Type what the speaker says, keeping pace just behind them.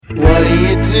do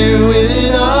you do with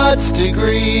an arts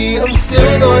degree? I'm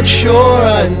still not sure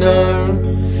I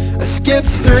know. I skipped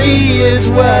 3 years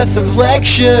worth of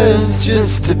lectures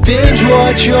just to binge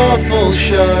watch awful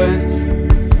shows.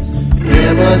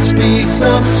 There must be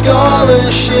some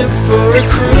scholarship for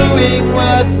accruing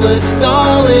worthless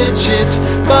knowledge. It's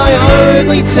my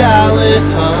only talent,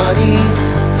 honey,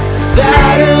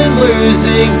 that and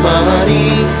losing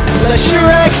money. Let your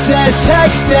excess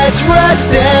hex debts rest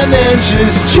and then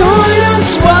just join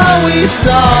us while we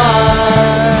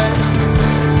start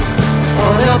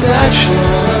on our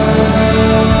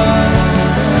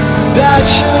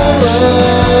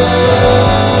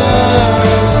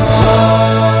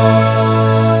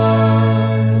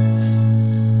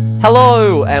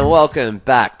Hello and welcome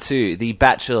back to the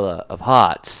Bachelor of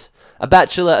Hearts, a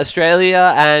Bachelor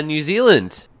Australia and New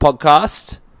Zealand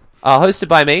podcast, hosted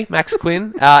by me, Max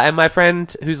Quinn, and my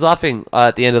friend who's laughing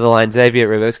at the end of the line, Xavier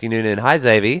Rogowski-Noonan. Hi,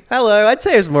 Xavier. Hello, I'd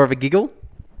say it was more of a giggle.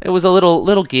 It was a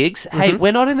little gigs. Hey,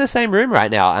 we're not in the same room right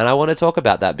now, and I want to talk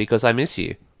about that because I miss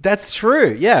you. That's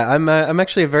true. Yeah, I'm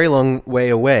actually a very long way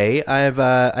away.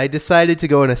 I decided to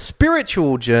go on a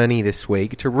spiritual journey this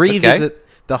week to revisit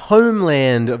the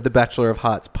homeland of the Bachelor of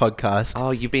Hearts podcast.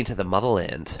 Oh, you've been to the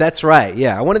motherland. That's right.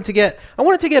 Yeah, I wanted to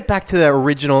get back to the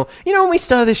original. You know, when we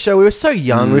started this show, we were so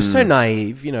young, we were so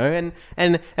naive. You know,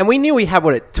 and we knew we had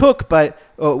what it took, but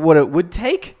what it would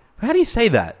take. How do you say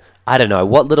that? I don't know.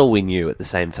 What little we knew at the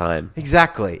same time.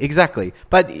 Exactly.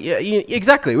 But,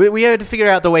 exactly. We had to figure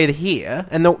out the way to here,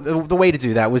 and the way to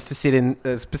do that was to sit in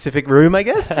a specific room, I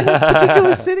guess, in a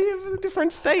particular city of a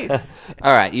different state. All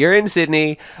right. You're in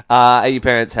Sydney at your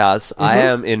parents' house. I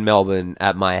am in Melbourne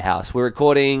at my house. We're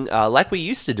recording like we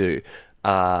used to do,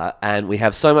 and we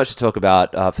have so much to talk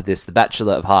about for this, The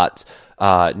Bachelor of Hearts.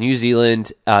 New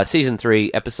Zealand, Season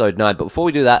 3, Episode 9. But before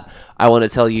we do that, I want to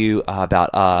tell you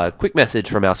about a quick message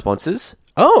from our sponsors.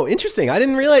 Oh, interesting. I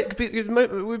didn't realize.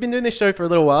 We've been doing this show for a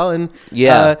little while, and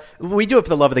we do it for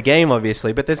the love of the game,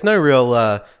 obviously, but there's no real,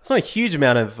 it's not a huge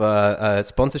amount of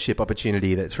sponsorship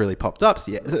opportunity that's really popped up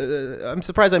yet. I'm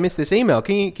surprised I missed this email.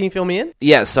 Can you fill me in?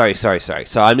 Yeah, sorry.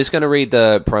 So I'm just going to read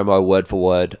the promo word for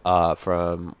word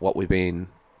from what we've been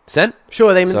sent.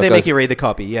 Sure, they make you read the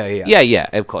copy. Yeah,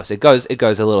 of course. It goes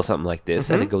a little something like this,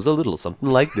 and it goes a little something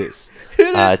like this.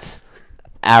 It's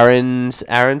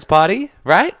Aaron's party,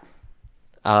 right?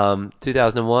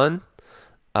 2001.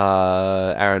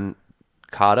 Aaron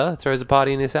Carter throws a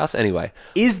party in his house. Anyway,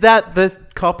 is that the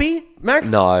copy,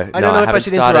 Max? No, I don't know if I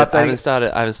should interrupt. I haven't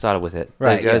started with it.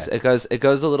 Right, it goes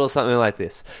a little something like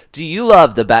this. Do you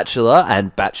love The Bachelor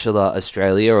and Bachelor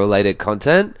Australia related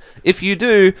content? If you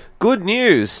do, good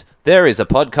news. There is a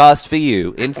podcast for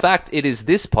you. In fact, it is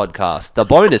this podcast, the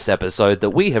bonus episode that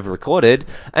we have recorded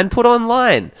and put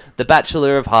online, The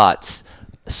Bachelor of Hearts.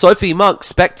 Sophie Monk's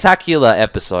spectacular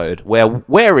episode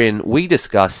wherein we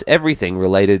discuss everything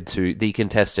related to the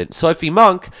contestant Sophie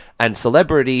Monk and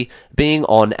celebrity being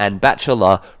on an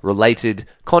Bachelor-related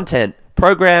content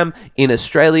program in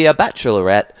Australia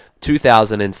Bachelorette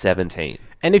 2017.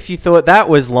 And if you thought that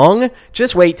was long,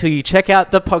 just wait till you check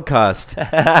out the podcast.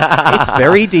 It's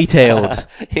very detailed.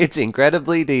 It's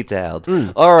incredibly detailed.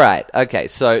 All right. Okay.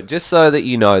 So just so that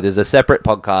you know, there's a separate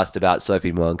podcast about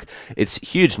Sophie Monk. It's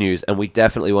huge news, and we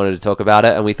definitely wanted to talk about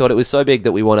it. And we thought it was so big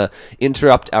that we want to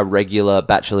interrupt our regular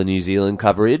Bachelor New Zealand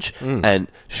coverage and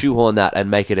shoehorn that and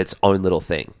make it its own little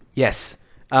thing. Yes.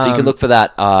 So you can look for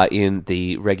that in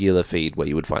the regular feed where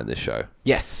you would find this show.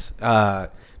 Yes.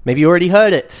 Maybe you already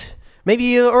heard it. Maybe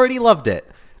you already loved it.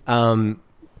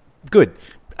 Good.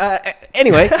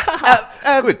 Anyway,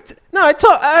 good. No, this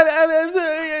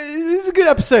is a good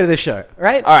episode of the show,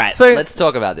 right? All right, so let's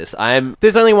talk about this.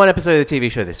 There's only one episode of the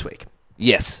TV show this week.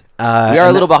 Yes. We are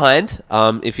a little behind.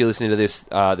 If you're listening to this,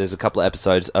 there's a couple of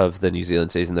episodes of the New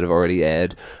Zealand season that have already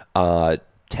aired.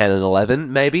 10 and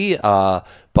 11 maybe,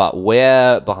 but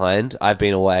we're behind. I've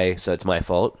been away, so it's my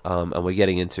fault, and we're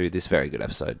getting into this very good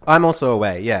episode. I'm also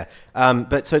away, yeah.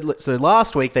 But so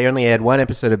last week they only aired one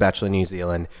episode of Bachelor New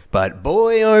Zealand, but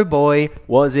boy oh boy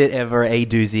was it ever a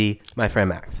doozy, my friend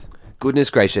Max.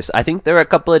 Goodness gracious. I think there were a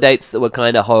couple of dates that were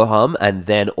kind of ho-hum, and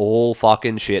then all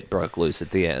fucking shit broke loose at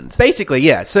the end. Basically,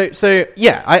 yeah. So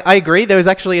yeah, I agree. There was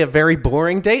actually a very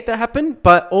boring date that happened,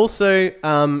 but also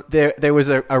there was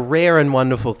a rare and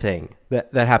wonderful thing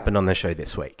that happened on the show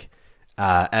this week.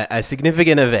 A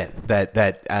significant event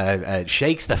that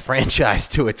shakes the franchise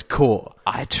to its core.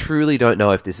 I truly don't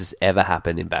know if this has ever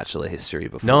happened in Bachelor history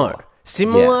before. No.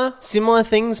 Similar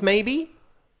things, maybe?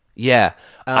 Yeah.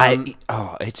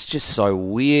 It's just so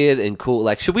weird and cool.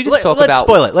 Like, should we just talk about...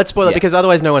 Let's spoil it, Yeah. because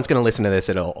otherwise no one's going to listen to this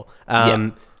at all.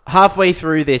 Halfway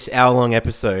through this hour-long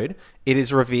episode, it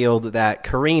is revealed that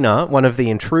Karina, one of the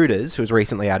intruders who was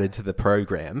recently added to the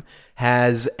program,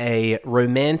 has a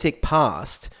romantic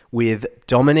past with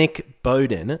Dominic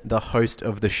Bowden, the host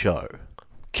of the show.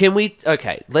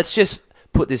 Okay, let's just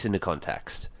put this into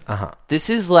context. This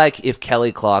is like if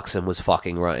Kelly Clarkson was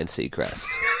fucking Ryan Seacrest.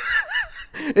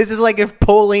 This is like if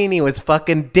Paulini was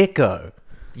fucking Dicko.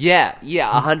 Yeah,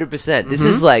 100%.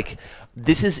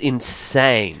 This is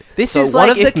insane. This So is one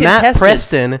like of the if Matt contestants-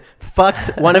 Preston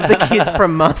fucked one of the kids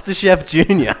from MasterChef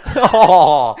Junior.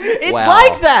 Oh, It's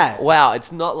like that. Wow,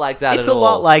 it's not like that It's at a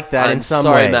lot all. like that I'm in some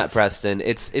sorry, ways. Matt Preston.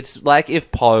 It's like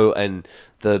if Poe and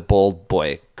the bald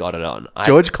boy got it on.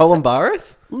 George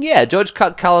Columbaris? Yeah, George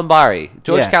Calamari.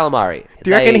 George Yeah. Calamari.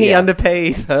 Do you reckon he yeah.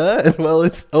 underpays her as well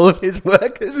as all of his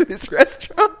workers in his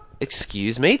restaurant?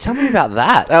 Excuse me? Tell me about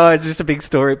that. Oh, it's just a big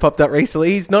story popped up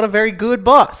recently. He's not a very good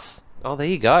boss. Oh, there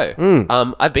you go.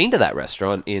 I've been to that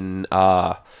restaurant in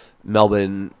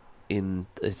Melbourne.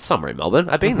 It's somewhere in Melbourne.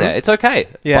 I've been there. It's okay.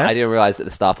 Yeah. But I didn't realize that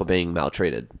the staff were being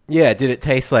maltreated. Yeah, did it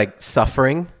taste like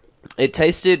suffering? It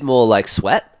tasted more like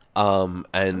sweat,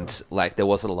 and like there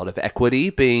wasn't a lot of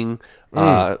equity being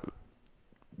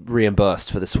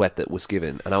reimbursed for the sweat that was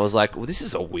given. And I was like, well, this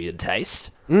is a weird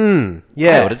taste. I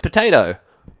Yeah. ordered potato.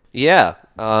 Yeah.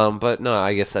 But no,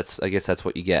 I guess that's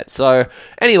what you get. So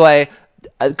anyway,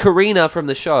 Karina from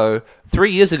the show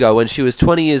 3 years ago when she was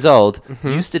 20 years old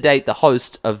used to date the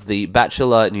host of the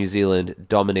Bachelor New Zealand,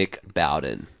 Dominic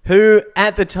Bowden. Who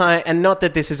at the time, and not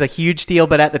that this is a huge deal,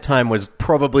 but at the time was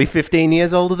probably 15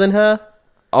 years older than her.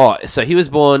 Oh, so he was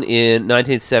born in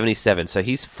 1977, so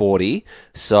he's 40.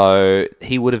 So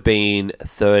he would have been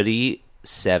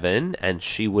 37 and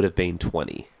she would have been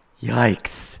 20.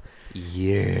 Yikes.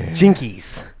 Yeah.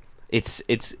 Jinkies.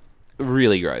 It's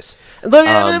really gross. Look,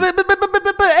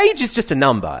 but age is just a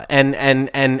number, and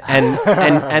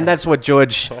that's what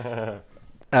George.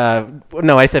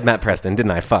 No, I said Matt Preston,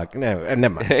 didn't I? Fuck, no,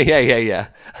 never mind. Yeah.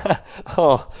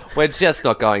 Oh, we're just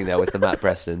not going there with the Matt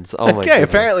Prestons. Oh my Okay, goodness.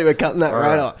 apparently we're cutting that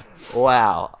right off.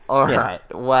 Wow. All Yeah.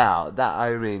 right. Wow. That,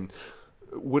 I mean,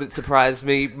 would it surprise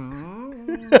me?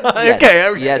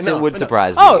 Okay, Yes, it would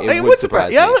surprise me. Oh, it would surprise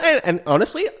me. Yeah, and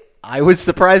honestly, I was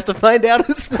surprised to find out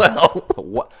as well.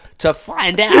 What, to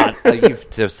find out,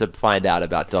 to find out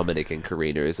about Dominic and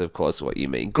Karina is, of course, what you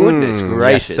mean. Goodness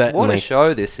gracious, what certainly. a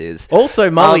show this is! Also,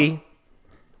 Molly.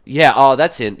 Yeah. Oh,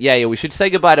 that's it. Yeah. We should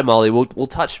say goodbye to Molly. We'll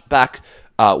touch back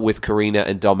with Karina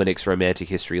and Dominic's romantic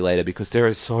history later because there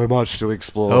is so much to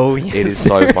explore. Oh, yes. It is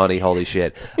so funny. Holy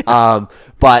shit!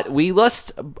 But we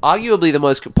lost arguably the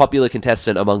most popular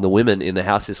contestant among the women in the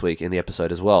house this week in the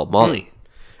episode as well, Molly.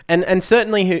 And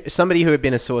certainly somebody who had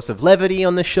been a source of levity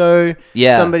on the show.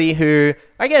 Yeah. Somebody who,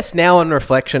 I guess now on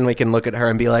reflection, we can look at her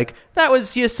and be like, that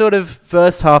was your sort of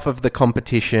first half of the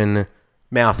competition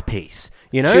mouthpiece.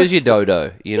 You know? She was your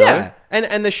dodo, you know? Yeah.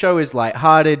 And the show is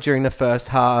lighthearted during the first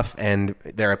half, and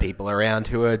there are people around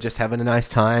who are just having a nice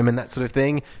time and that sort of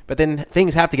thing. But then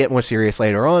things have to get more serious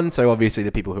later on, so obviously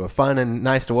the people who are fun and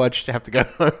nice to watch have to go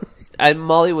home. And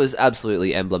Molly was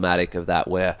absolutely emblematic of that,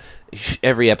 where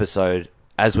every episode,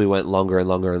 as we went longer and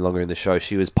longer and longer in the show,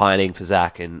 she was pining for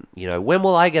Zach and, you know, when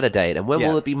will I get a date? And when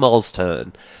will it be Mol's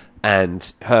turn?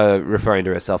 And her referring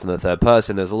to herself in the third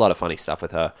person. There's a lot of funny stuff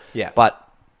with her. Yeah. But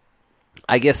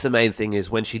I guess the main thing is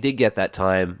when she did get that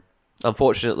time,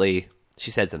 unfortunately,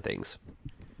 she said some things.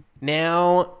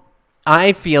 Now,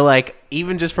 I feel like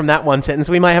even just from that one sentence,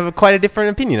 we might have quite a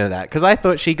different opinion of that, because I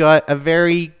thought she got a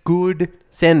very good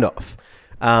send-off.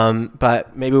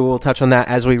 But maybe we'll touch on that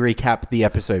as we recap the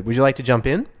episode. Would you like to jump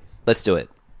in? Let's do it.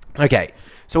 Okay.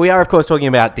 So we are, of course, talking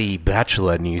about The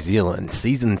Bachelor New Zealand,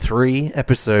 Season 3,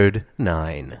 Episode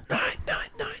 9. 9.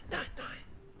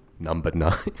 Number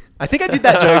 9. I think I did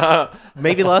that joke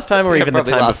maybe last time or even the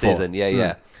Probably time last before. season.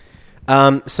 Yeah.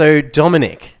 So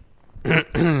Dominic,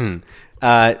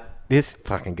 this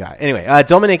fucking guy. Anyway,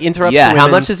 Dominic interrupts. Yeah, the how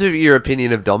women's- much has your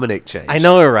opinion of Dominic changed? I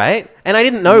know, right? And I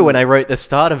didn't know when I wrote the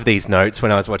start of these notes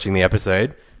when I was watching the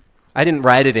episode. I didn't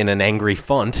write it in an angry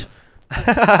font.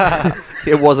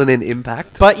 It wasn't an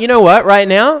impact. But you know what? Right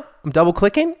now, I'm double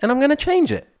clicking and I'm going to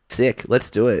change it. Sick. Let's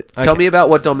do it. Okay. Tell me about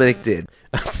what Dominic did.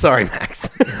 Sorry, Max.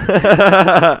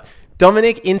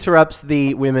 Dominic interrupts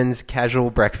the women's casual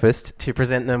breakfast to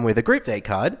present them with a group date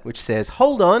card, which says,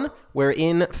 "Hold on, we're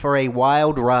in for a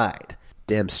wild ride."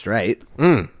 Damn straight.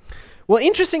 Well,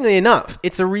 interestingly enough,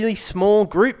 it's a really small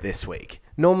group this week.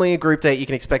 Normally a group date you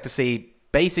can expect to see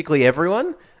basically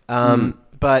everyone.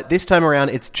 But this time around,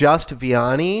 it's just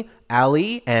Vianney,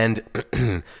 Ali, and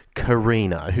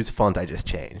Karina, whose font I just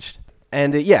changed.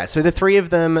 And so the three of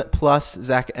them, plus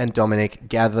Zach and Dominic,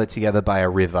 gather together by a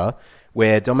river,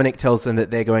 where Dominic tells them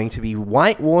that they're going to be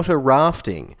whitewater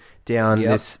rafting down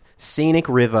this scenic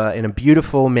river in a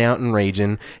beautiful mountain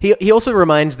region. He also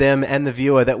reminds them and the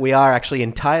viewer that we are actually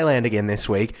in Thailand again this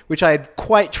week, which I had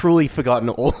quite truly forgotten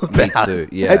all about. Me too.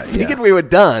 Yeah, I figured we were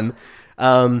done.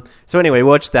 So anyway,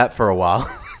 watched that for a while.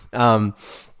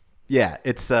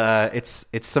 It's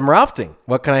some rafting.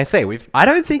 What can I say? I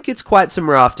don't think it's quite some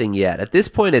rafting yet. At this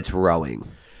point, it's rowing.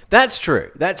 That's true.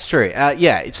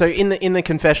 So in the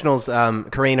confessionals,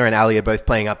 Karina and Ali are both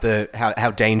playing up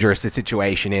how dangerous the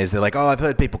situation is. They're like, "Oh, I've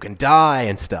heard people can die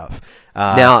and stuff."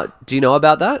 Now, do you know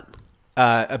about that?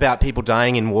 About people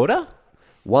dying in water?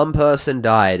 One person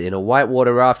died in a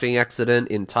whitewater rafting accident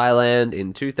in Thailand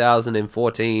in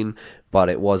 2014, but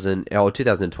it wasn't,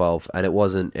 2012, and it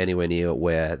wasn't anywhere near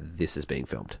where this is being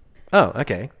filmed. Oh,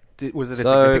 okay. Was it a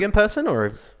significant person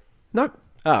or? Nope.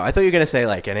 Oh, I thought you were going to say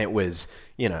and it was,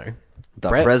 the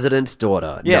president's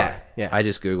daughter. Yeah, No, yeah. I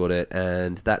just Googled it,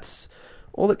 and that's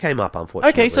all that came up,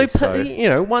 unfortunately. Okay, so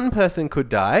one person could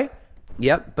die.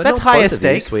 Yep, but that's not higher both of you,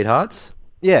 stakes, sweethearts.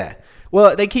 Yeah.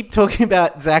 Well, they keep talking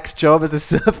about Zach's job as a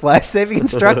surf lifesaving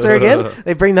instructor again.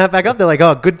 They bring that back up. They're like,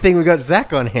 "Oh, good thing we got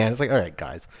Zach on hand." It's like, all right,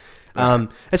 guys.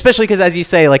 Especially because, as you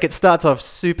say, it starts off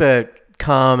super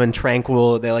calm and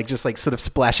tranquil. They're just sort of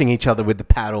splashing each other with the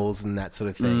paddles and that sort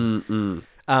of thing.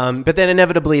 But then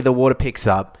inevitably the water picks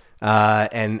up,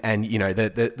 and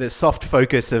the soft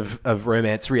focus of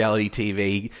romance reality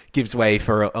TV gives way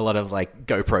for a lot of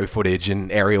GoPro footage and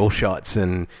aerial shots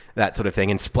and that sort of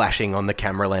thing, and splashing on the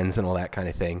camera lens and all that kind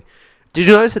of thing. Did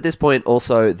you notice at this point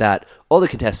also that all the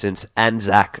contestants and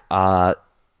Zach are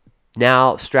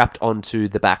now strapped onto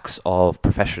the backs of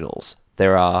professionals?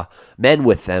 There are men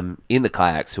with them in the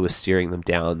kayaks who are steering them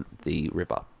down the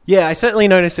river. Yeah, I certainly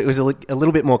noticed it was a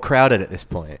little bit more crowded at this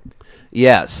point.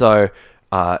 Yeah, so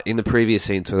in the previous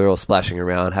scenes where they're all splashing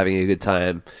around, having a good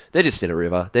time, they're just in a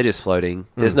river. They're just floating.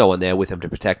 There's no one there with them to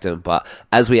protect them. But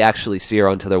as we actually steer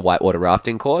onto the whitewater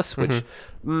rafting course, which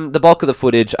the bulk of the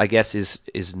footage, I guess,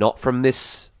 is not from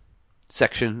this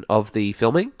section of the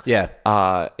filming. Yeah.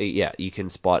 You can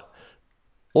spot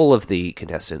all of the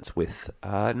contestants with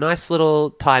nice little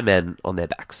Thai men on their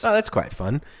backs. Oh, that's quite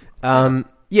fun.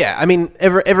 Yeah, I mean,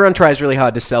 everyone tries really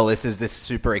hard to sell this as this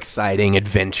super exciting,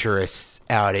 adventurous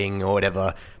outing or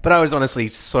whatever. But I was honestly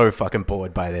so fucking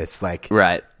bored by this.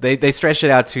 Right. They stretched it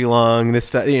out too long. This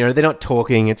stuff, they're not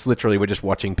talking. It's literally we're just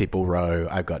watching people row.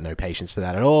 I've got no patience for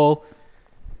that at all.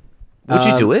 Would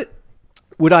you do it?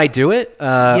 Would I do it?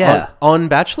 Yeah. On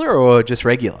Bachelor or just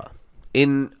regular?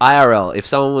 In IRL, if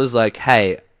someone was like,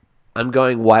 "Hey, I'm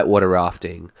going whitewater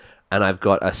rafting, and I've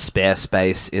got a spare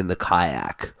space in the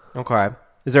kayak." Okay.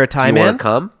 Is there a Thai Do you man? want to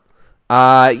come?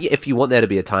 If you want there to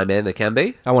be a Thai man, there can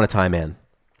be. I want a Thai man.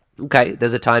 Okay,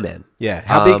 there's a Thai man. Yeah.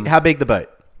 How big the boat?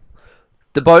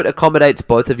 The boat accommodates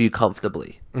both of you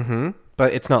comfortably. Mm-hmm.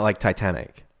 But it's not like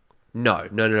Titanic. No.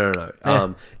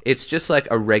 It's just like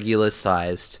a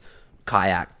regular-sized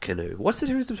kayak canoe. What's the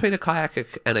difference between a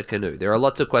kayak and a canoe? There are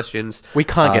lots of questions. We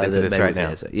can't get into this right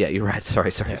now. Yeah, you're right.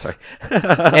 Sorry.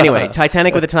 Anyway,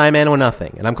 Titanic with a Thai man or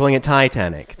nothing. And I'm calling it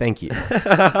Titanic. Thank you.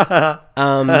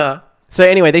 So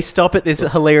anyway, they stop at this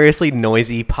hilariously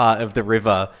noisy part of the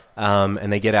river,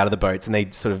 and they get out of the boats, and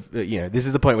they sort of, this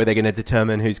is the point where they're going to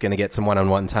determine who's going to get some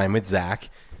one-on-one time with Zach.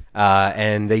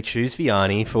 And they choose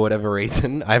Vianney for whatever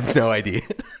reason. I have no idea.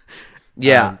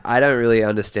 Yeah, I don't really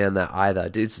understand that either.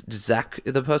 Is Zach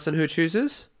the person who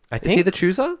chooses? Is he the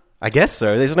chooser? I guess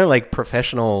so. There's no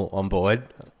professional on board.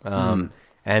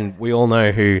 And we all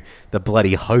know who the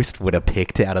bloody host would have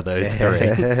picked out of those three.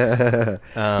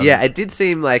 Yeah, it did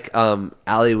seem like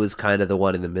Ali was kind of the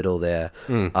one in the middle there,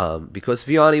 because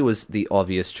Vianney was the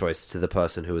obvious choice to the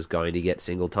person who was going to get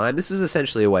single time. This was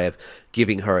essentially a way of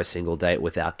giving her a single date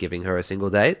without giving her a single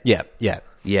date. Yeah.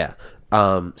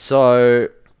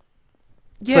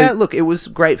 Look, it was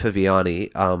great for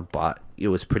Vianney, but it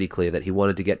was pretty clear that he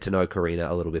wanted to get to know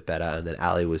Karina a little bit better, and that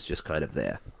Ali was just kind of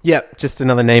there. Yep, just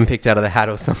another name picked out of the hat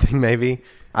or something, maybe.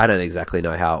 I don't exactly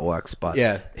know how it works, but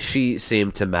yeah, she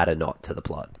seemed to matter not to the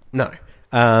plot. No.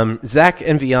 Zach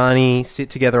and Vianney sit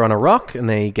together on a rock, and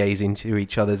they gaze into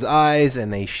each other's eyes,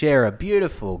 and they share a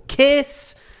beautiful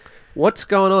kiss. What's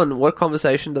going on? What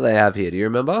conversation do they have here? Do you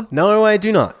remember? No, I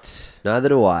do not. Neither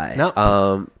do I.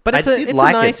 No. But it's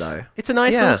a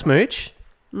nice little smooch.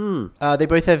 They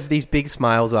both have these big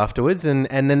smiles afterwards, and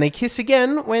then they kiss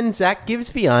again when Zach gives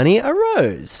Vianney a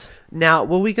rose. Now,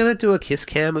 were we going to do a kiss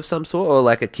cam of some sort,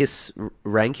 or a kiss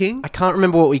ranking? I can't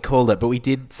remember what we called it, but we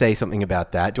did say something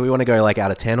about that. Do we want to go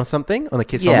out of 10 or something on the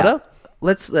kissometer? Yeah.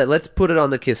 Let's put it on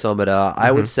the kissometer.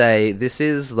 I would say this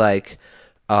is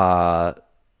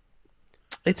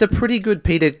It's a pretty good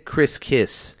Peter Chris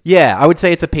kiss. Yeah, I would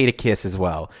say it's a Peter kiss as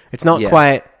well. It's not Yeah.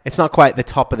 quite the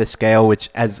top of the scale, which,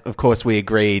 as of course we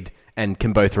agreed and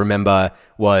can both remember,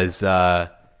 was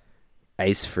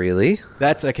Ace Frehley.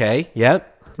 that's okay.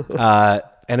 Yep.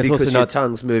 And it's Because also your not.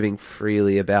 tongue's moving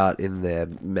freely about in their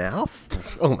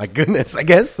mouth. Oh my goodness, I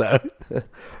guess so.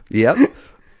 Yep.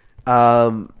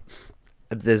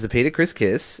 There's a Peter Chris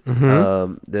kiss.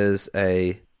 There's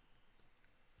a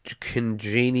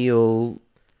congenial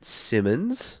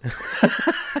Simmons.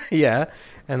 Yeah,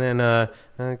 and then I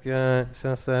got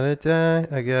Southside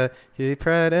I got Kitty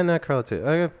Pride and Nightcrawler too.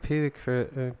 I got Peter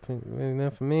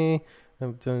enough for me.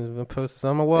 I'm doing posters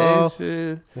on my wall.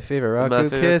 My favorite rock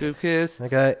group kiss. I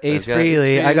got Ace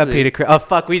Frehley. I got Peter. Oh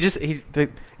fuck! He's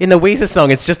in the Weezer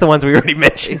song. It's just the ones we already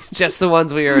mentioned. It's just the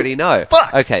ones we already know.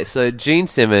 Fuck! Okay, so Gene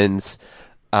Simmons,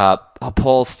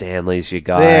 Paul Stanley's your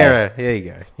guy. There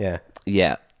you go. Yeah.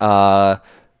 Yeah.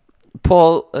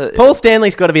 Paul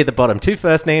Stanley's got to be at the bottom. 2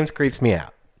 first names creeps me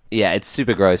out. Yeah, it's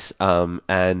super gross.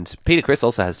 And Peter Criss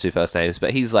also has 2 first names, but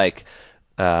he's like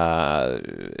better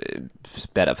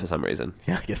for some reason.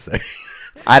 Yeah, I guess so.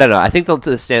 I don't know. I think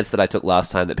the stance that I took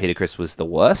last time that Peter Criss was the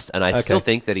worst, and I still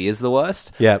think that he is the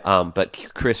worst. Yeah. But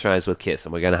Chris rhymes with kiss,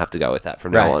 and we're going to have to go with that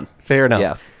from now on. Fair enough.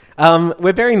 Yeah.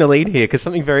 We're bearing the lead here because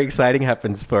something very exciting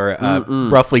happens for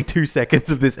roughly 2 seconds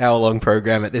of this hour-long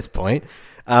program at this point.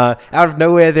 Out of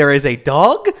nowhere, there is a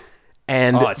dog,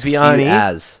 and It's Vianney. cute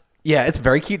as. Yeah, it's a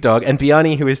very cute dog, and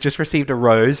Vianney, who has just received a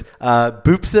rose,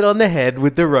 boops it on the head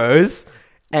with the rose,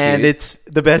 and Cute. it's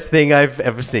the best thing I've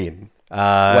ever seen.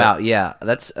 Wow, yeah.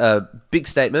 That's a big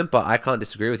statement, but I can't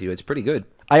disagree with you. It's pretty good.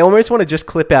 I almost want to just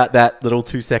clip out that little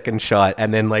 2-second shot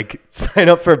and then sign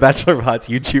up for a Bachelor of Arts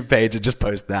YouTube page and just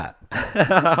post that.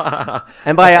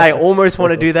 And by I almost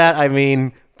want to do that, I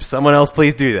mean someone else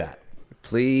please do that.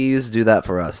 Please do that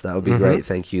for us. That would be great.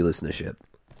 Thank you, listenership.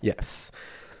 Yes.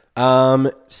 So,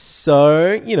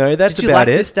 that's Did you about like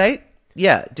it. this date?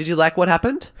 Yeah. Did you like what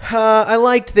happened? I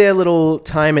liked their little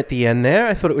time at the end there.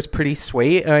 I thought it was pretty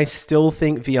sweet, and I still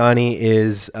think Vianney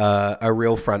is a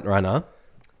real front runner.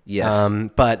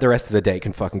 Yes. But the rest of the date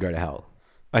can fucking go to hell.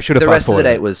 I should have The rest of the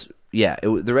fast-forwarded. date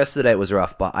was the rest of the date was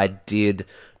rough, but I did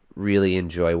really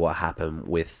enjoy what happened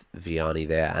with Vianney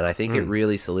there, and I think it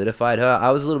really solidified her.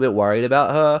 I was a little bit worried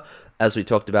about her, as we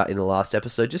talked about in the last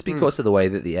episode, just because of the way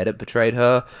that the edit portrayed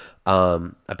her.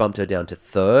 I bumped her down to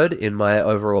 3rd in my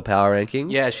overall power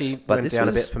rankings. Yeah, she went down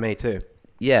a bit for me too.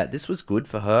 Yeah, this was good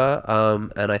for her,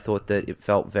 and I thought that it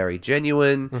felt very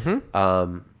genuine.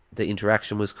 The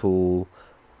interaction was cool.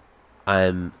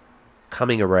 I'm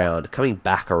coming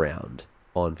back around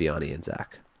on Vianney and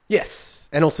Zach. Yes,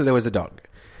 and also there was a dog.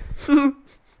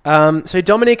 So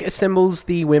Dominic assembles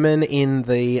the women in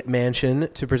the mansion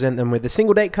to present them with a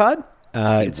single date card.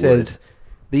 It says,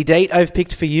 "The date I've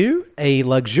picked for you, a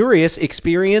luxurious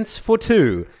experience for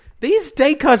 2." These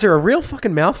date cards are a real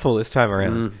fucking mouthful this time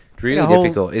around. Really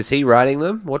difficult. Is he writing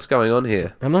them? What's going on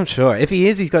here? I'm not sure. If he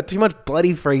is, he's got too much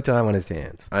bloody free time on his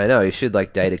hands. I know. He should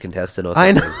date a contestant or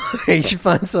I something. know. He should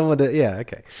find someone to... Yeah,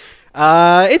 okay.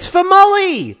 It's for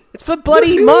Molly! It's for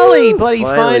bloody Woohoo! Molly! Bloody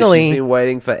finally. She's been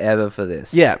waiting forever for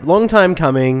this. Yeah, long time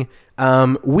coming.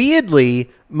 Weirdly,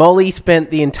 Molly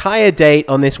spent the entire date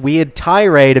on this weird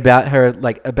tirade about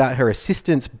her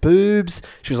assistant's boobs.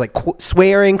 She was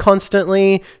swearing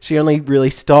constantly. She only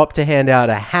really stopped to hand out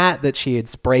a hat that she had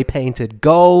spray painted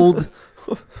gold.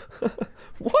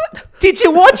 What? Did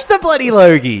you watch the bloody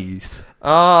Logies?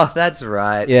 Oh, that's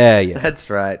right. Yeah. That's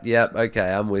right. Yep. Okay,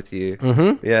 I'm with you.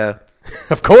 Mm-hmm. Yeah.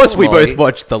 Of course, we Molly. both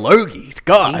watched the Logies. He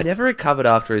God. never recovered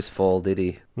after his fall, did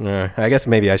he? No, I guess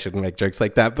maybe I shouldn't make jokes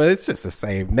like that, but it's just the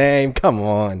same name. Come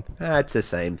on. It's the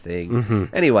same thing.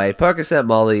 Anyway, Percocet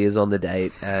Molly is on the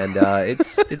date, and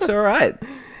it's all right.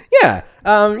 Yeah.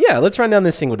 Let's run down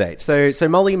this single date. So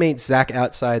Molly meets Zach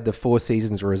outside the Four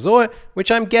Seasons Resort,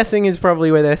 which I'm guessing is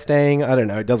probably where they're staying. I don't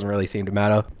know. It doesn't really seem to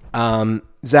matter.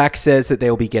 Zach says that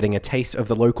they'll be getting a taste of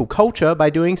the local culture by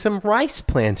doing some rice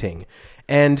planting.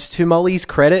 And to Molly's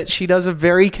credit, she does a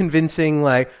very convincing,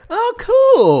 oh,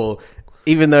 cool.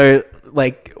 Even though,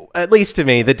 at least to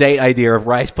me, the date idea of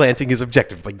rice planting is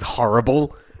objectively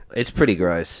horrible. It's pretty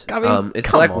gross. I mean, it's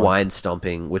come like on. wine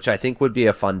stomping, which I think would be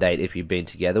a fun date if you've been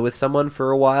together with someone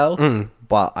for a while.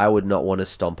 But I would not want to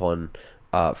stomp on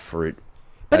fruit.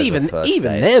 But as a even first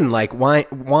date. then,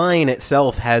 wine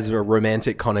itself has a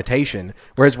romantic connotation,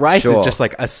 whereas rice is Sure. just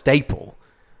a staple.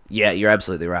 Yeah, you're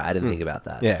absolutely right. I didn't think about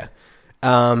that. Yeah.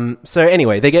 So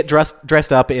anyway, they get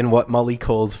dressed up in what Molly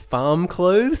calls farm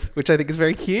clothes, which I think is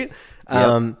very cute.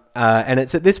 And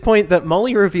it's at this point that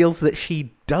Molly reveals that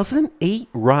she doesn't eat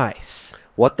rice.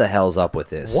 What the hell's up with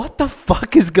this? What the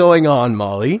fuck is going on,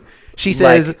 Molly? She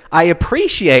says, Like- I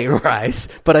appreciate rice,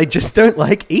 but I just don't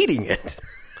like eating it.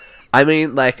 I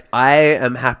mean, like, I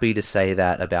am happy to say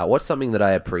that about what's something that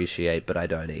I appreciate but I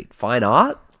don't eat. Fine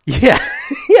art? Yeah,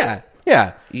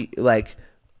 yeah. Like,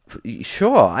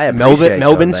 sure, I appreciate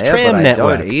Melbourne's John Mayer, tram but I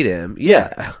network. don't eat him.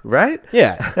 Yeah, right?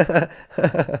 Yeah.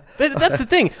 But that's the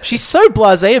thing. She's so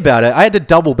blasé about it. I had to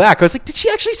double back. I was like, did she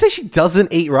actually say she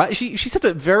doesn't eat rice? She said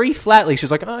it very flatly.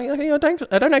 She's like, I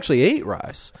don't actually eat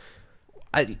rice.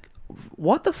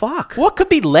 What the fuck? What could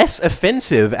be less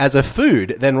offensive as a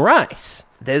food than rice?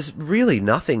 There's really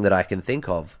nothing that I can think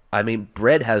of. I mean,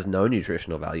 bread has no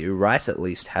nutritional value. Rice at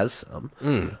least has some.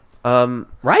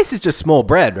 Rice is just small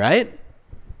bread, right?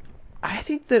 I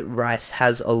think that rice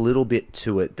has a little bit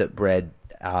to it that bread,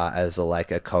 as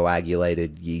a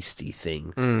coagulated yeasty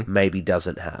thing, maybe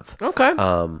doesn't have. Okay.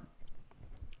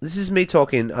 This is me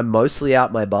talking. I'm mostly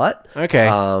out my butt. Okay.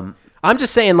 I'm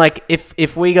just saying, like,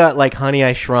 if we got, like, Honey,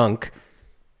 I Shrunk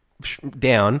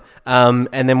down, and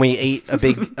then we eat a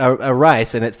big a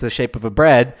rice and it's the shape of a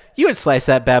bread, you would slice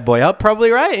that bad boy up, probably,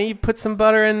 right? And you put some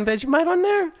butter and Vegemite on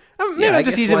there. Maybe I I'm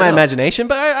just guess using why my not? imagination,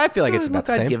 but I feel like it's about Look,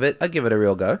 the same. I'd give it a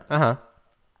real go. Uh-huh.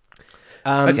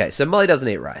 Okay, so Molly doesn't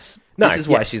eat rice. No, This is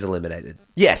why yes. she's eliminated.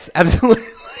 Yes, absolutely.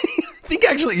 I think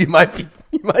actually you might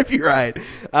be right.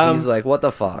 He's like, what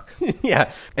the fuck?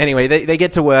 Yeah. Anyway, they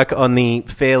get to work on the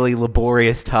fairly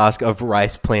laborious task of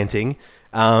rice planting.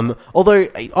 Although,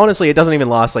 honestly, it doesn't even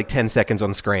last like 10 seconds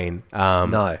on screen.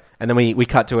 No. And then we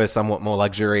cut to a somewhat more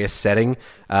luxurious setting.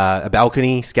 A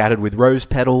balcony scattered with rose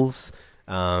petals.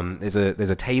 There's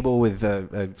a table with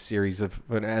a series of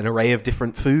an array of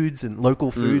different foods and local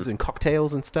foods and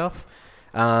cocktails and stuff.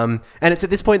 And it's at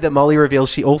this point that Molly reveals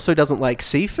she also doesn't like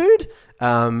seafood,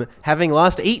 having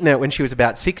last eaten it when she was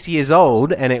about 6 years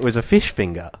old, and it was a fish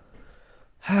finger.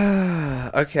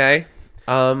 Okay.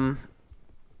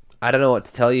 I don't know what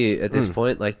to tell you at this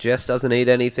point. Like, Jess doesn't eat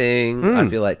anything. I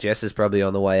feel like Jess is probably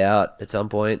on the way out at some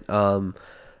point.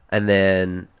 And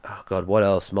then, oh god, what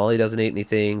else? Molly doesn't eat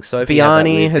anything. Sophie had that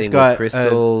Vianney weird has thing got, with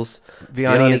crystals.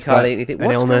 Vianney has can't got eat anything. an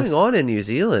What's illness. going on in New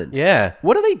Zealand? Yeah.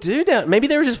 What do they do down? Maybe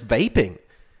they were just vaping.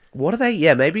 What are they?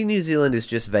 Yeah, maybe New Zealand is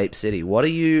just Vape City. What are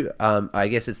you? I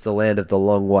guess it's the land of the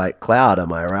long white cloud.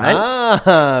 Am I right?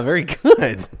 Ah, very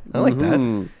good. I like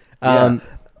that.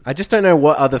 I just don't know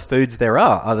what other foods there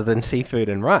are other than seafood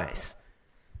and rice.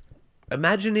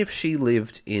 Imagine if she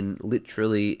lived in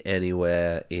literally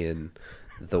anywhere in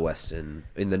the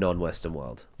non-Western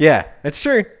world. Yeah, it's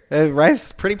true. Rice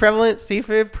is pretty prevalent.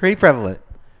 Seafood, pretty prevalent.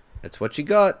 That's what you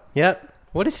got. Yep.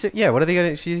 What is she? Yeah, what are they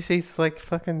gonna? She eats like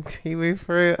fucking kiwi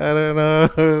fruit. I don't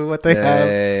know what they have.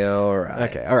 Hey, all right.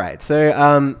 Okay, all right.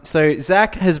 So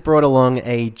Zach has brought along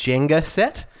a Jenga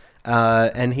set,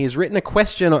 and he has written a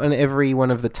question on every one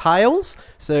of the tiles.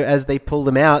 So as they pull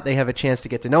them out, they have a chance to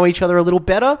get to know each other a little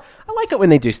better. I like it when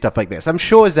they do stuff like this. I'm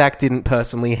sure Zach didn't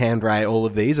personally handwrite all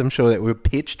of these. I'm sure that were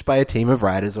pitched by a team of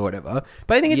writers or whatever.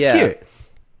 But I think it's cute.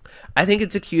 I think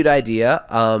it's a cute idea.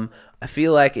 I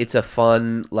feel like it's a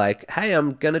fun, like, hey,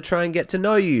 I'm going to try and get to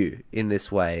know you in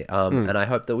this way. And I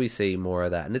hope that we see more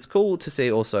of that. And it's cool to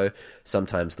see also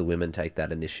sometimes the women take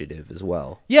that initiative as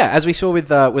well. Yeah, as we saw with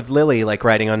Lily, like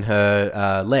writing on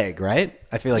her leg, right?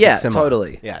 I feel like Yeah, it's similar.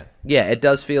 totally. Yeah. Yeah, it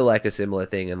does feel like a similar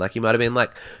thing. And like you might have been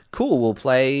like, cool, we'll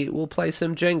play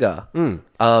some Jenga.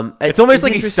 It's almost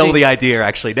like he stole interesting- the idea,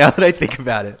 actually, now that I think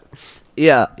about it.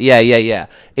 Yeah.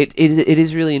 It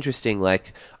is really interesting.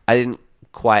 Like, I didn't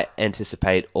quite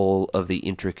anticipate all of the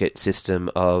intricate system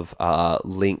of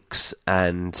links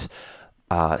and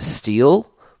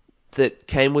steel that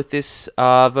came with this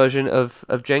version of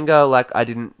Jenga. Like, I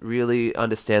didn't really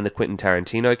understand the Quentin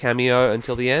Tarantino cameo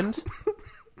until the end.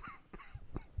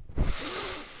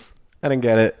 I didn't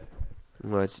get it.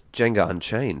 Well, it's Jenga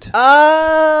Unchained.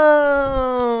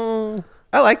 Oh,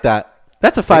 I like that.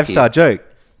 That's a 5-star joke.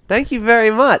 Thank you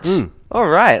very much. All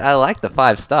right, I like the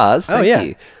 5 stars. Thank yeah.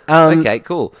 you. Um, Okay,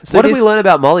 cool. so What did we this- learn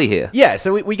about Molly here? Yeah,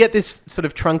 so we get this sort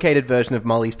of truncated version of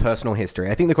Molly's personal history.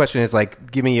 I think the question is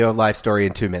like, give me your life story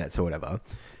in 2 minutes or whatever.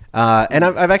 And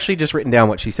I've actually just written down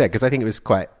what she said because I think it was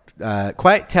quite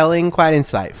telling, quite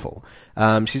insightful.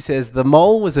 She says, the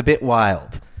mole was a bit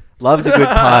wild. Loved a good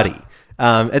party.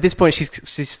 At this point,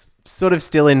 she's sort of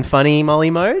still in funny Molly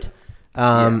mode.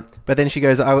 But then she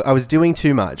goes, I was doing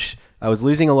too much. I was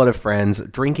losing a lot of friends,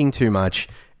 drinking too much,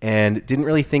 and didn't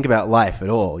really think about life at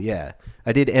all. Yeah.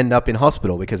 I did end up in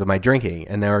hospital because of my drinking,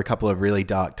 and there were a couple of really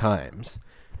dark times.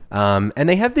 And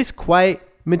they have this quite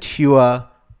mature,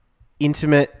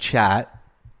 intimate chat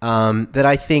that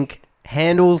I think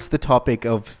handles the topic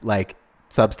of like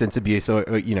substance abuse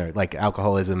or you know, like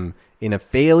alcoholism in a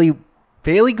fairly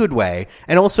good way.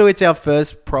 And also it's our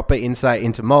first proper insight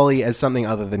into Molly as something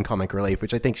other than comic relief,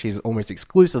 which I think she's almost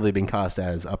exclusively been cast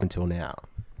as up until now.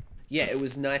 Yeah, it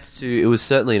was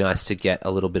certainly nice to get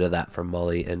a little bit of that from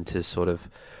Molly and to sort of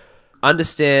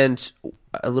understand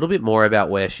a little bit more about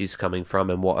where she's coming from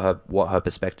and what her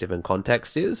perspective and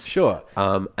context is. Sure.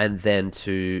 And then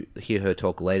to hear her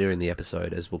talk later in the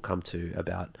episode, as we'll come to,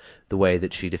 about the way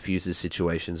that she diffuses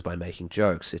situations by making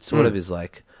jokes. It sort of is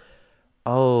like,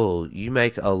 oh, you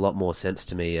make a lot more sense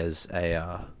to me as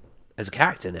a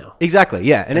character now. Exactly,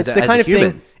 yeah. And As it's a- the as kind a of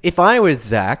human. thing, if I was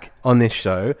Zach on this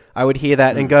show, I would hear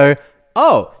that and go,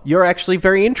 oh, you're actually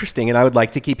very interesting and I would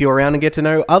like to keep you around and get to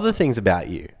know other things about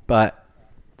you. But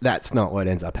that's not what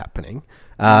ends up happening.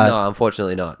 No,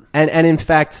 unfortunately not. And in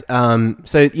fact,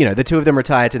 so, you know, the two of them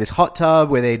retire to this hot tub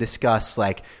where they discuss,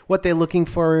 like, what they're looking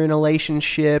for in a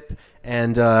relationship.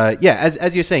 And, yeah,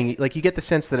 as you're saying, like, you get the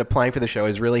sense that applying for the show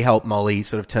has really helped Molly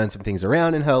sort of turn some things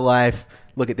around in her life,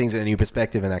 look at things in a new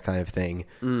perspective and that kind of thing.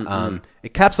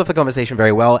 It caps off the conversation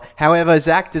very well. However,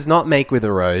 Zach does not make with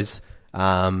a rose,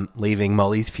 leaving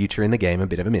Molly's future in the game a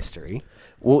bit of a mystery.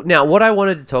 Well, now, what I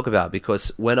wanted to talk about,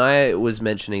 because when I was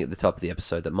mentioning at the top of the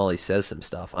episode that Molly says some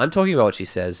stuff, I'm talking about what she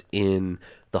says in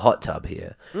the hot tub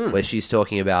here, where she's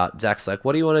talking about, Zach's like,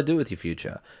 what do you want to do with your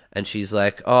future? And she's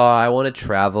like, oh, I want to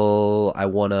travel, I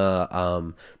want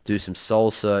to do some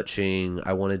soul searching,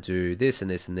 I want to do this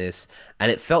and this and this.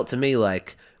 And it felt to me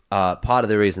like part of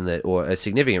the reason that, or a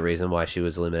significant reason why she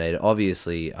was eliminated,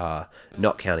 obviously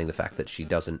not counting the fact that she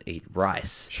doesn't eat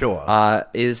rice,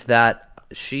 is that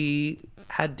she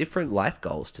had different life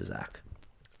goals to Zach.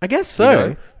 I guess so. You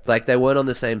know? Like, they weren't on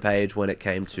the same page when it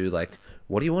came to, like,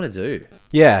 what do you want to do?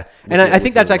 Yeah. And I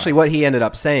think that's your actually life. what he ended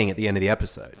up saying at the end of the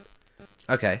episode.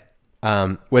 Okay.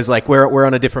 Was like, we're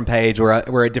on a different page,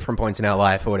 we're at different points in our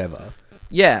life or whatever.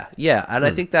 Yeah, and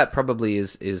I think that probably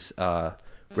is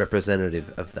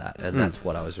representative of that, and that's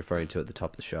what I was referring to at the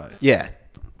top of the show. Yeah.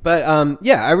 But,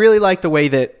 yeah, I really like the way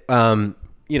that,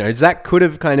 you know, Zach could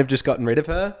have kind of just gotten rid of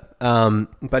her.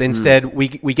 But instead, we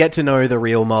get to know the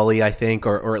real Molly, I think,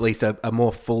 or at least a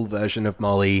more full version of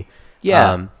Molly.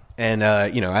 Yeah. And,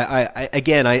 you know,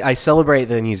 I celebrate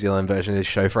the New Zealand version of this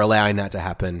show for allowing that to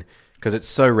happen, because it's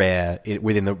so rare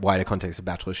within the wider context of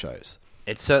Bachelor shows.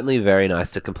 It's certainly very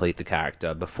nice to complete the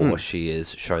character before she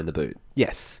is shown the boot.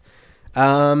 Yes.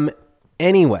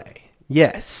 Anyway,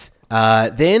 yes.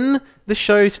 Then the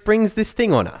show springs this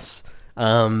thing on us.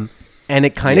 And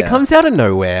it kind of comes out of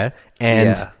nowhere,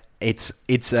 and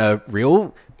it's a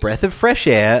real breath of fresh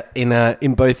air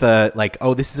in both a, like,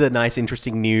 oh, this is a nice,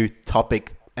 interesting new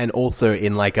topic, and also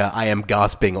in like a I am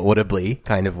gasping audibly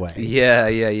kind of way.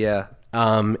 Yeah.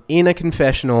 In a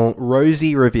confessional,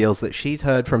 Rosie reveals that she's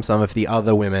heard from some of the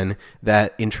other women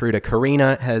that intruder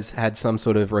Karina has had some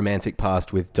sort of romantic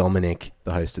past with Dominic,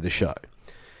 the host of the show.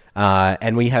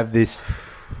 And we have this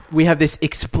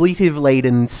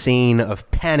expletive-laden scene of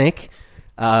panic.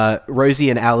 Rosie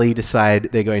and Ali decide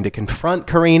they're going to confront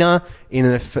Karina in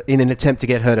an attempt to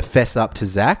get her to fess up to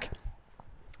Zach.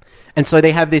 And so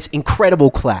they have this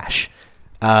incredible clash.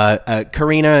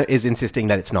 Karina is insisting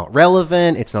that it's not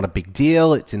relevant, it's not a big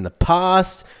deal, it's in the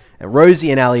past. And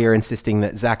Rosie and Ali are insisting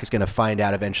that Zach is going to find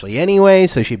out eventually anyway,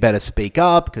 so she better speak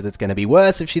up because it's going to be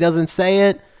worse if she doesn't say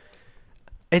it.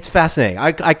 It's fascinating.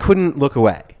 I couldn't look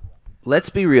away. Let's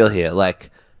be real here. Like,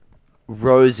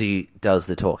 Rosie does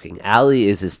the talking. Ali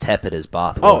is as tepid as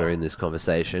bathwater in this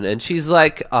conversation, and she's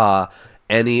like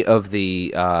any of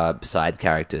the side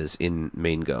characters in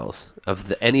Mean Girls,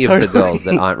 any of the girls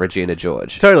that aren't Regina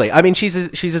George. Totally. I mean, she's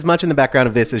as much in the background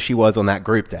of this as she was on that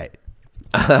group date.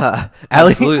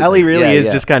 Absolutely. Ali really is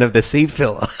Yeah. just kind of the seat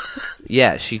filler.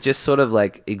 Yeah, she just sort of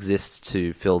like exists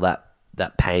to fill that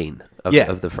pain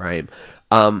of the frame.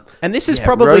 And this is Yeah,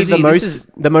 probably Rosie,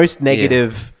 the most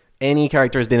negative any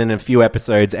character has been in a few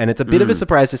episodes, and it's a bit of a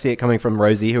surprise to see it coming from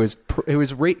Rosie, who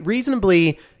is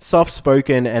reasonably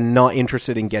soft-spoken and not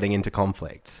interested in getting into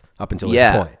conflicts up until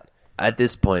this point. At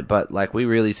this point, but like we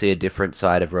really see a different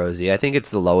side of Rosie. I think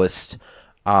it's the lowest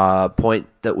point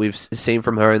that we've seen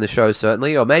from her in the show,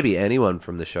 certainly, or maybe anyone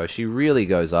from the show. She really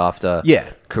goes after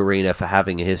Karina for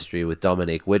having a history with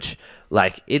Dominic, which,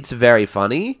 like, it's very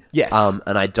funny. Yes.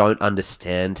 And I don't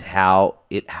understand how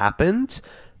it happened.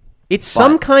 It's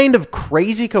some kind of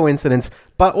crazy coincidence,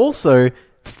 but also,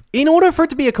 in order for it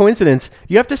to be a coincidence,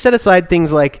 you have to set aside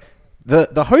things like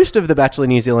the host of The Bachelor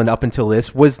New Zealand up until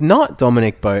this was not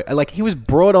Dominic Bowe. Like, he was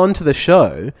brought onto the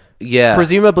show,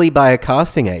 presumably by a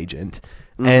casting agent,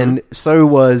 and so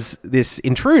was this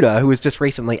intruder who was just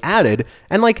recently added,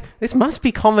 and, like, this must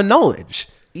be common knowledge.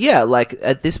 Yeah, like,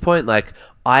 at this point, like,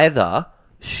 either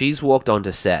she's walked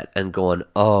onto set and gone,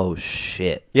 oh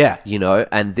shit. Yeah. You know,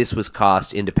 and this was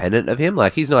cast independent of him.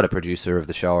 Like, he's not a producer of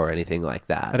the show or anything like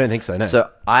that. I don't think so, no. So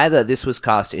either this was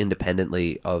cast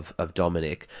independently of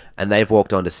Dominic, and they've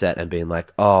walked onto set and been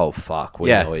like, oh fuck, we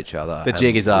Yeah. know each other. The and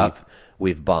jig is up.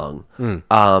 We've bung.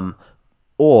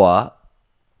 Or,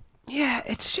 yeah,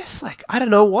 it's just like, I don't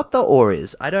know what the or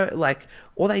is. I don't, like,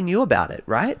 or they knew about it,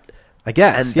 right? I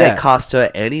guess, And yeah. they cast her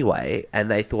anyway, and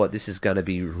they thought this is going to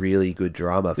be really good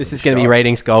drama. This is going to be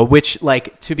ratings gold, which,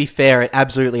 like, to be fair, it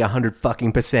absolutely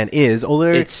 100% is.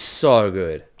 Although It's so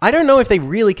good. I don't know if they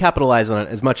really capitalized on it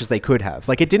as much as they could have.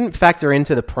 Like, it didn't factor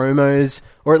into the promos,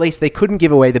 or at least they couldn't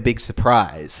give away the big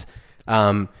surprise.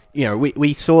 You know,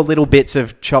 we saw little bits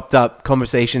of chopped up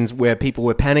conversations where people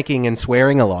were panicking and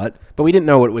swearing a lot, but we didn't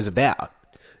know what it was about.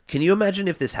 Can you imagine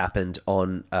if this happened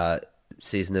on a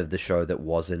season of the show that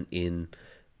wasn't in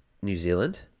New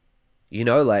Zealand? You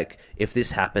know, like, if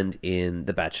this happened in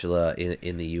The Bachelor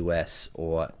in the US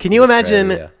or... Can you imagine?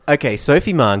 Australia. Okay,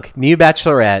 Sophie Monk, new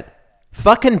Bachelorette,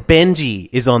 fucking Benji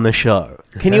is on the show.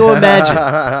 Can you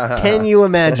imagine? Can you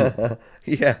imagine?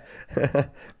 Yeah.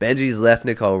 Benji's left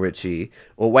Nicole Richie.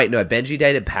 Or wait, no, Benji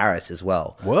dated Paris as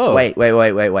well. Whoa. Wait.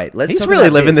 Let's He's talk really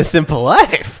about living the this. simple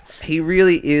life. He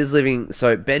really is living...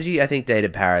 So, Benji, I think,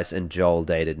 dated Paris, and Joel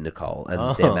dated Nicole,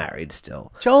 and they're married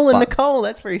still. Joel and But Nicole,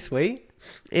 that's very sweet.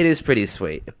 It is pretty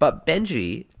sweet. But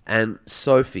Benji and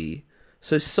Sophie...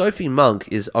 So, Sophie Monk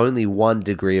is only 1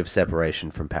 degree of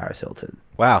separation from Paris Hilton.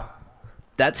 Wow.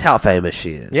 That's how famous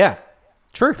she is. Yeah.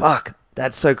 True. Fuck.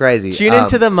 That's so crazy. Tune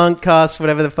into the Monk cast,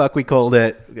 whatever the fuck we called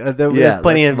it. There's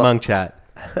plenty of Monk chat.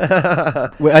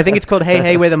 I think it's called Hey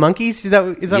Hey We're the Monkeys. Is that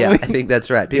Yeah, what I think that's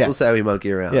right. People Yeah. say we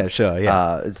monkey around. Yeah, sure,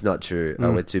 yeah. It's not true.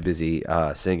 We're too busy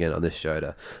singing on this show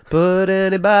to put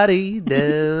anybody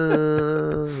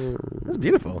down. That's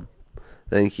beautiful.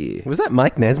 Thank you. Was that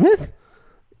Mike Nesmith?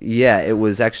 Yeah, it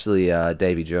was actually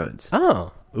Davy Jones.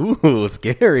 Oh. Ooh,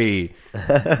 scary.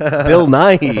 Bill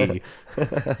Nighy.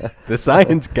 The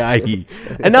science guy.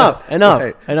 Enough. Wait,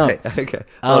 okay.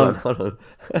 Hold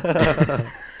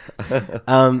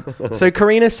on. So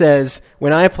Karina says,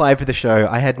 when I applied for the show,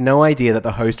 I had no idea that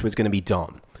the host was going to be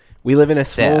Dom. We live in a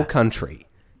small Fair. country,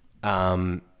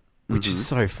 which is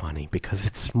so funny because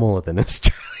it's smaller than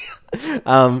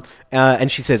Australia. And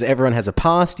she says, everyone has a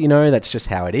past, you know, that's just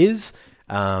how it is,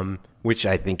 which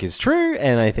I think is true.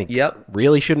 And I think Yep.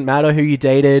 really shouldn't matter who you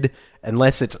dated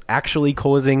unless it's actually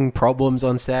causing problems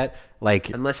on set. Like,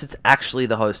 Unless it's actually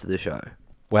the host of the show.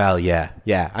 well, yeah.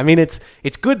 I mean, it's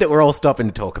good that we're all stopping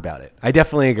to talk about it. I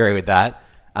definitely agree with that.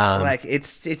 Like,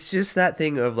 it's just that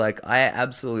thing of, like, I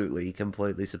absolutely,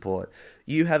 completely support.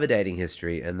 You have a dating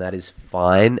history, and that is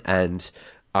fine. And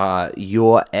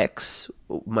your ex,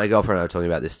 my girlfriend and I were talking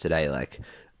about this today, like,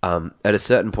 at a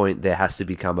certain point, there has to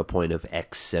become a point of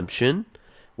exemption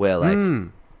where, like,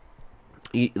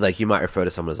 you might refer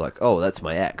to someone as, like, oh, that's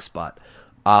my ex, but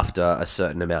after a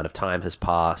certain amount of time has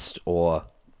passed, or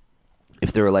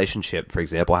if the relationship, for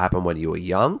example, happened when you were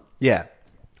young, Yeah.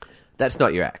 that's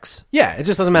not your ex. Yeah, it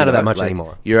just doesn't matter You know, that much like,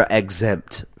 anymore. You're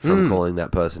exempt from calling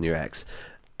that person your ex.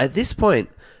 At this point,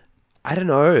 I don't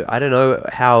know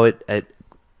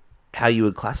how you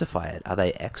would classify it. Are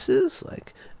they exes?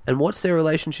 Like, and what's their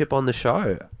relationship on the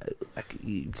show? Like,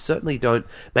 you certainly don't.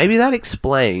 Maybe that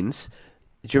explains.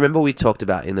 Do you remember we talked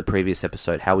about in the previous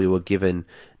episode how we were given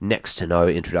next to no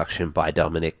introduction by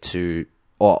Dominic to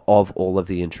or of all of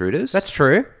the intruders? That's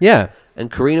true. Yeah.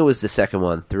 And Karina was the second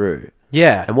one through.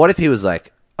 Yeah. And what if he was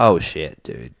like, "Oh shit,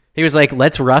 dude, He was like,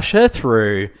 let's rush her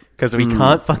through because we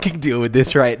can't fucking deal with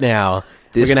this right now.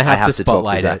 this, We're going I to have to talk to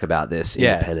spotlight Zach it. about this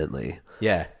Yeah. independently."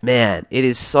 Yeah. Man, it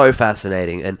is so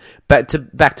fascinating. And back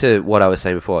to what I was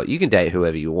saying before, you can date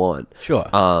whoever you want. Sure.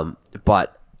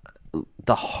 But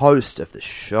the host of the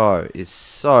show is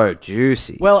so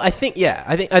juicy. Well, I think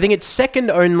it's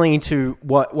second only to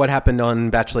what happened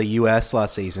on Bachelor US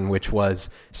last season, which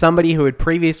was somebody who had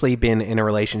previously been in a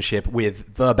relationship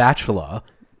with The Bachelor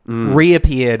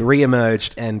reappeared,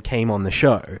 reemerged, and came on the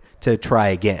show to try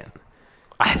again.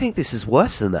 I think this is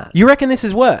worse than that. You reckon this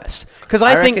is worse? Because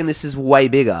I I think reckon this is way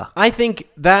bigger. I think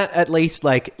that at least,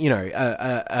 like, you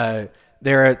know,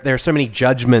 there are so many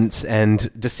judgments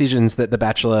and decisions that The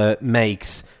Bachelor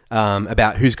makes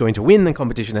about who's going to win the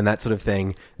competition and that sort of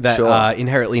thing that Sure. are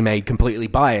inherently made completely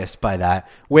biased by that.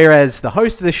 Whereas the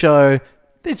host of the show,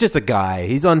 there's just a guy.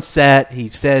 He's on set. He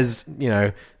says, you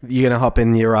know, you're going to hop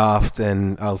in your raft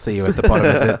and I'll see you at the bottom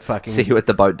of the fucking... See you at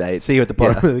the boat date. See you at the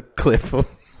bottom of the cliff.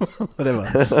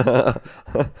 Whatever.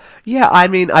 Yeah, I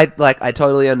mean, I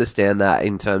totally understand that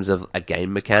in terms of a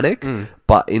game mechanic,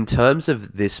 but in terms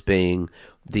of this being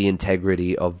the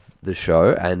integrity of the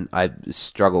show, and I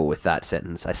struggle with that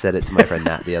sentence. I said it to my friend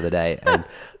Nat the other day, and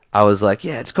I was like,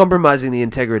 yeah, it's compromising the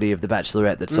integrity of The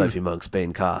Bachelorette that Sophie Monk's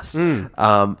been cast.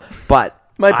 But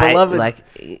My beloved.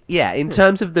 in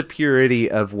terms of the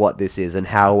purity of what this is and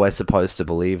how we're supposed to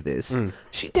believe this,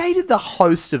 she dated the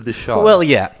host of the show. Well,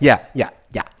 yeah.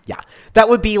 That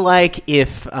would be like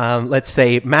if, let's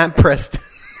say, Matt Preston.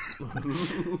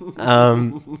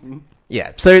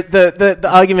 Yeah. So the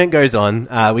argument goes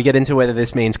on. We get into whether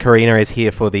this means Karina is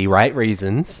here for the right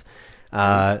reasons,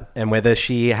 and whether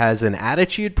she has an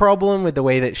attitude problem with the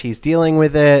way that she's dealing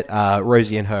with it.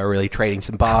 Rosie and her are really trading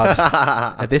some barbs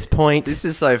at this point. This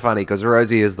is so funny because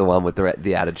Rosie is the one with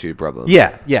the attitude problem.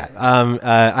 Yeah.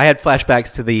 I had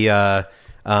flashbacks to the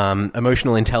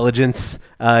emotional intelligence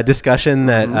discussion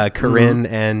that Corinne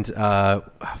and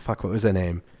what was her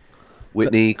name?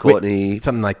 Whitney, Courtney,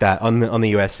 something like that on the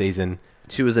US season.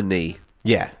 She was a knee.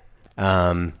 Yeah,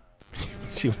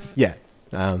 she was. Yeah,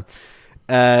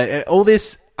 all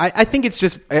this. I think it's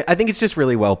just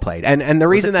really well played, and the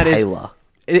reason that is Taylor.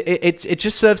 It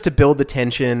just serves to build the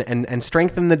tension and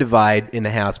strengthen the divide in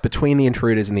the house between the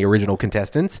intruders and the original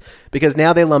contestants, because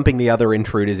now they're lumping the other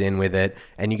intruders in with it,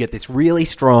 and you get this really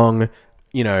strong,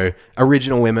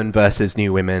 original women versus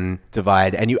new women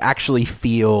divide, and you actually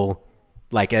feel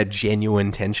like a genuine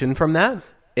tension from that.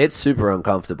 It's super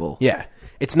uncomfortable. Yeah.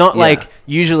 It's not like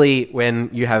usually when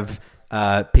you have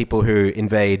people who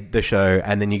invade the show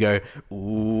and then you go,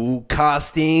 ooh,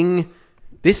 casting.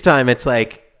 This time it's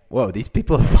like, whoa, these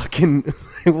people are fucking,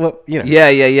 what, Yeah.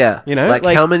 You know, like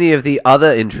how many of the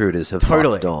other intruders have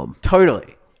fucked Dom?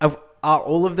 Totally. Are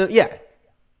all of them,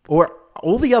 or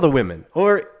all the other women,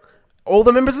 or all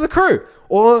the members of the crew,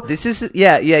 or This is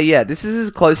This is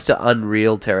as close to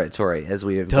Unreal territory as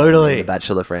we have Totally. in the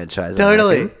Bachelor franchise. I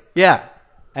totally, reckon. yeah.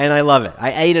 And I love it.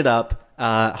 I ate it up.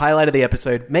 Highlight of the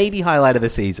episode, maybe highlight of the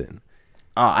season.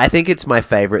 I think it's my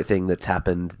favorite thing that's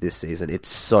happened this season. It's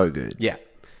so good. Yeah.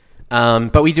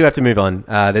 But we do have to move on.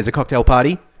 There's a cocktail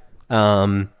party.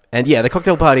 And the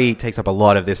cocktail party takes up a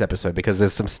lot of this episode because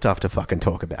there's some stuff to fucking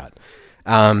talk about.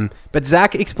 But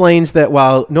Zach explains that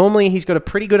while normally he's got a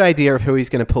pretty good idea of who he's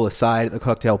going to pull aside at the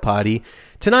cocktail party,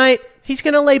 tonight he's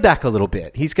going to lay back a little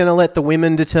bit. He's going to let the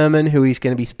women determine who he's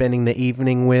going to be spending the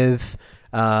evening with.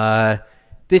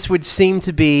 This would seem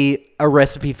to be a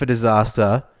recipe for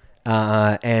disaster.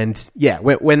 When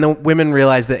the women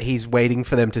realize that he's waiting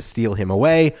for them to steal him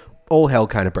away, all hell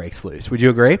kind of breaks loose. Would you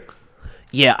agree?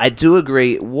 Yeah, I do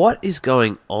agree. What is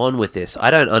going on with this? I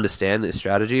don't understand this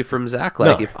strategy from Zach.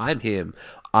 Like, No. if I'm him,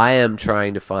 I am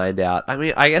trying to find out. I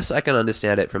mean, I guess I can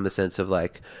understand it from the sense of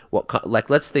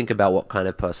let's think about what kind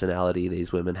of personality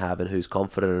these women have and who's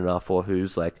confident enough or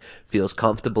who's feels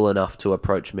comfortable enough to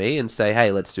approach me and say,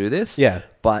 "Hey, let's do this." Yeah.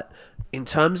 But in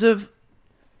terms of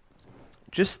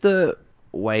just the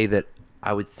way that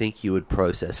I would think you would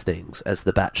process things as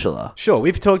the Bachelor. Sure,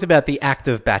 we've talked about the act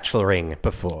of bacheloring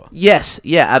before. Yes,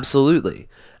 yeah, absolutely.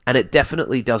 And it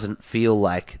definitely doesn't feel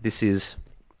like this is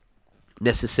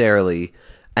necessarily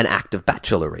an act of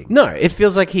bacheloring. No, it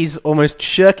feels like he's almost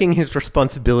shirking his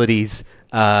responsibilities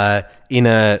in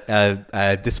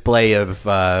a display of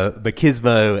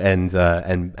machismo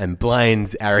and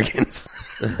blind arrogance.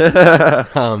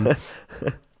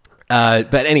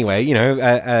 But anyway,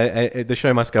 the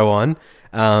show must go on.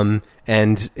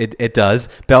 And it does.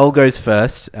 Belle goes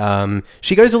first.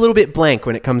 She goes a little bit blank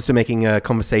when it comes to making a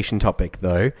conversation topic,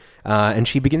 though. And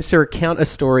she begins to recount a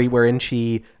story wherein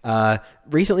she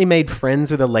recently made friends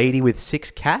with a lady with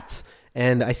 6 cats.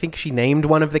 And I think she named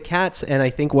one of the cats. And I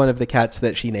think one of the cats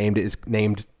that she named is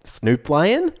named Snoop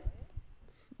Lion.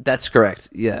 That's correct.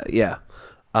 Yeah.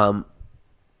 I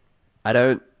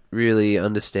don't really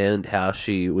understand how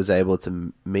she was able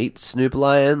to meet Snoop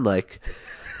Lion.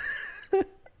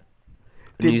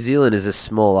 New Zealand is a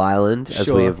small island, as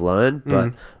Sure. we have learned,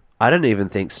 but I don't even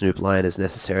think Snoop Lion has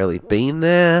necessarily been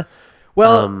there.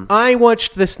 Well, I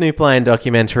watched the Snoop Lion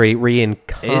documentary, It's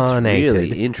Reincarnated.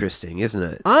 really interesting, isn't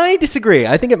it? I disagree.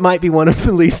 I think it might be one of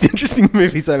the least interesting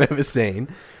movies I've ever seen.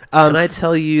 Can I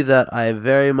tell you that I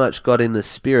very much got in the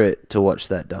spirit to watch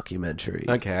that documentary?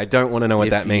 Okay, I don't want to know what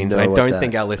If that you means, know and I what don't that-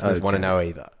 think our listeners want to okay. know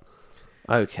either.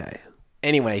 Okay.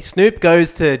 Anyway, Snoop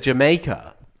goes to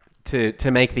Jamaica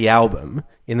to make the album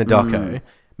in the doco.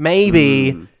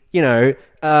 Maybe,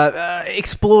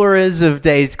 explorers of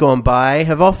days gone by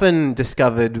have often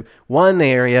discovered one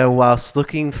area whilst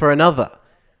looking for another.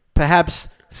 Perhaps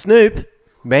Snoop,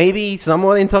 maybe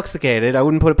somewhat intoxicated, I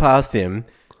wouldn't put it past him,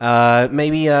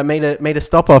 maybe made a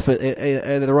stop off at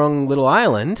the wrong little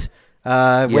island.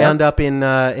 Wound up in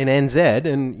NZ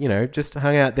and, just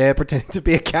hung out there pretending to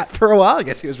be a cat for a while. I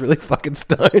guess he was really fucking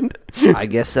stoned. I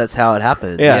guess that's how it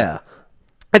happened. Yeah.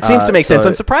 It seems to make sense.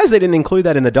 I'm surprised they didn't include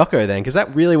that in the doco then, because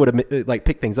that really would have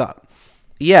picked things up.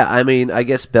 Yeah, I mean, I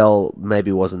guess Belle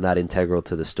maybe wasn't that integral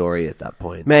to the story at that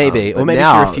point. Maybe. Or maybe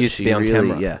now she refused to be on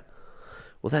camera. Yeah.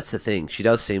 Well, that's the thing. She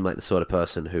does seem like the sort of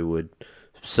person who would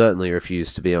certainly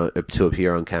refuse to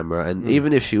appear on camera, and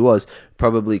even if she was,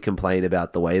 probably complain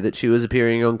about the way that she was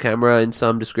appearing on camera in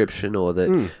some description, or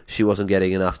that she wasn't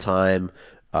getting enough time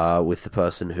with the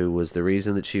person who was the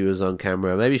reason that she was on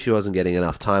camera. Maybe she wasn't getting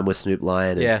enough time with Snoop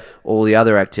Lion and all the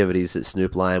other activities that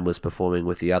Snoop Lion was performing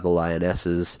with the other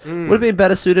lionesses would have been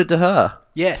better suited to her.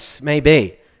 Yes,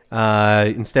 maybe.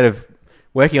 Instead of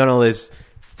working on all those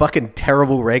fucking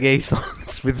terrible reggae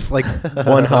songs with like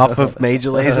one half of Major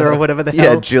Lazer or whatever the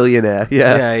hell. Yeah, Jillionaire.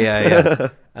 Yeah.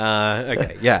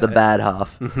 Okay, yeah. The bad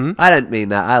half. I don't mean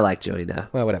that. I like Jillionaire.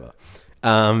 Well, whatever.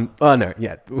 Oh no,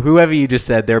 yeah. Whoever you just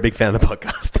said, they're a big fan of the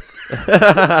podcast.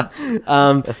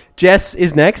 Jess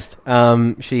is next.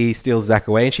 She steals Zach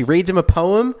away and she reads him a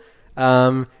poem.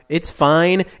 It's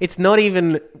fine. It's not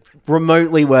even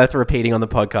remotely worth repeating on the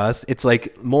podcast. It's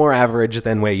like more average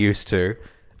than we're used to.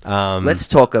 Let's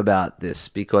talk about this,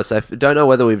 because I don't know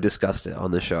whether we've discussed it on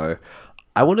the show.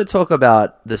 I want to talk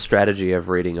about the strategy of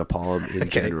reading a poem in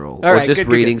general, All right, or just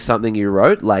good. reading something you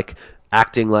wrote, like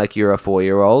acting like you're a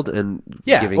 4-year-old and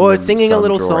giving or them singing a some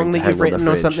little drawing song to that hang you've on the written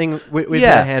or fridge. something with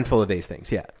a handful of these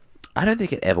things. Yeah. I don't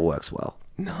think it ever works well.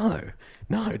 No,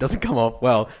 it doesn't come off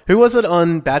well. Who was it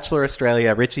on Bachelor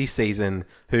Australia, Richie's season,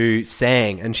 who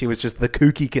sang, and she was just the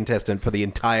kooky contestant for the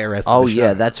entire rest of the show? Oh,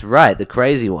 yeah, that's right. The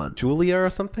crazy one. Julia or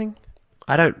something?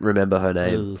 I don't remember her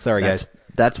name. Sorry, guys.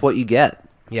 That's what you get.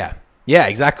 Yeah. Yeah,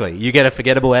 exactly. You get a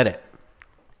forgettable edit.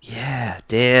 Yeah,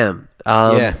 damn.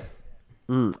 Yeah.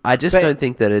 I just don't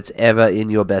think that it's ever in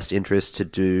your best interest to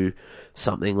do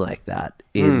something like that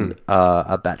in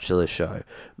a Bachelor show.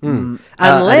 An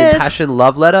impassioned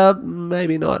love letter,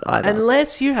 maybe not either.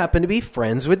 Unless you happen to be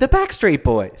friends with the Backstreet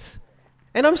Boys.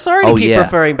 And I'm sorry to keep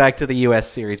referring back to the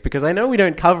US series, because I know we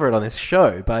don't cover it on this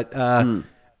show, but that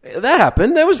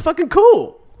happened. That was fucking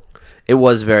cool. It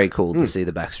was very cool to see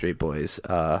the Backstreet Boys.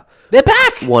 They're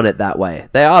back! Want it that way.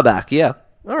 They are back, yeah.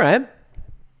 All right.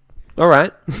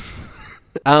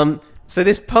 So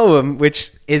this poem,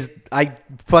 which is, I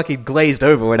fucking glazed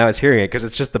over when I was hearing it because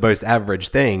it's just the most average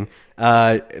thing.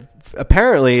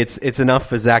 Apparently, it's enough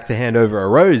for Zach to hand over a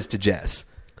rose to Jess.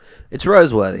 It's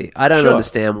roseworthy. I don't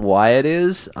understand why it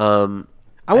is.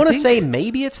 I want to say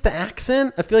maybe it's the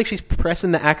accent. I feel like she's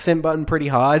pressing the accent button pretty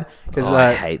hard.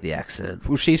 I hate the accent.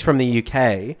 Well, she's from the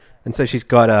UK, and so she's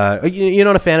got you're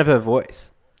not a fan of her voice.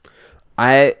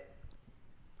 I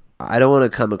don't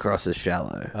want to come across as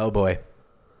shallow. Oh, boy.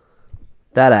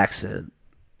 That accent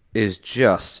is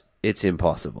just, it's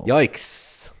impossible.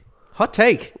 Yikes. Hot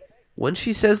take. When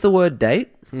she says the word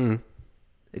date,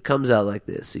 it comes out like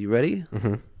this. Are you ready?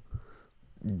 Mm-hmm.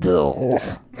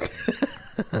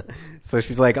 So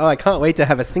she's like, oh, I can't wait to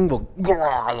have a single...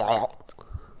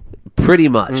 Pretty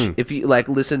much. If you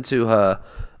listen to her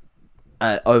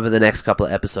over the next couple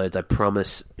of episodes, I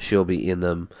promise she'll be in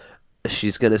them.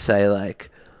 She's going to say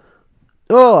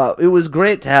oh, it was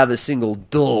great to have a single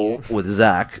dull with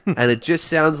Zach. And it just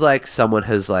sounds like someone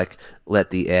has let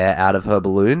the air out of her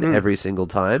balloon every single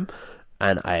time.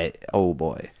 And oh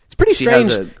boy. It's pretty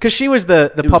strange because she was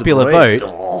the popular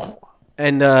vote.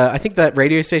 And I think that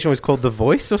radio station was called The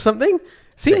Voice or something.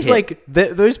 Seems like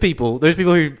those people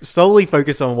who solely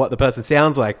focus on what the person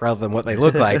sounds like rather than what they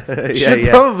look like should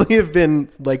probably have been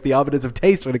the arbiters of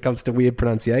taste when it comes to weird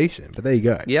pronunciation. But there you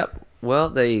go. Yep. Well,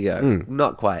 there you go.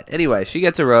 Not quite. Anyway, she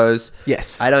gets a rose.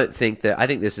 Yes. I think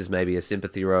this is maybe a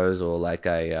sympathy rose or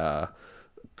a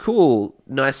cool,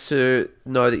 nice to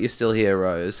know that you're still here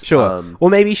rose. Sure. Well,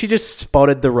 maybe she just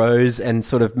spotted the rose and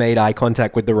sort of made eye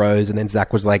contact with the rose, and then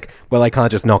Zach was like, well, I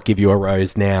can't just not give you a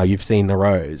rose now. You've seen the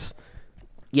rose.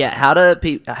 Yeah, how do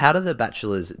the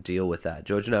bachelors deal with that?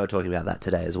 George and I were talking about that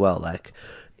today as well.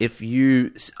 If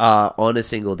you are on a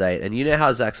single date, and you know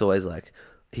how Zach's always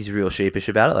he's real sheepish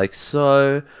about it.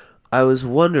 So I was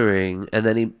wondering, and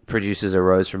then he produces a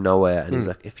rose from nowhere, and he's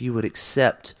like, if you would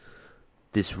accept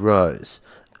this rose.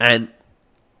 And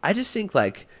I just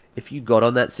think, if you got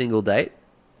on that single date,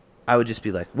 I would just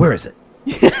be like, where is it?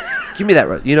 Give me that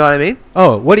rose. You know what I mean?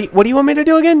 Oh, what do you want me to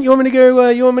do again? You want me to go?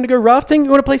 You want me to go rafting?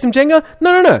 You want to play some Jenga?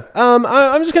 No.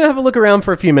 I'm just gonna have a look around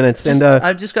for a few minutes, and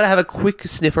I've just got to have a quick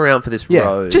sniff around for this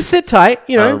rose. Just sit tight.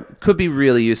 You know, could be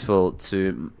really useful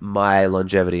to my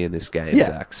longevity in this game,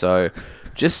 Zach. So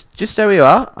just stay where you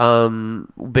are.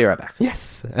 We'll be right back.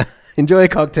 Yes. Enjoy a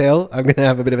cocktail. I'm going to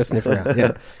have a bit of a sniff around.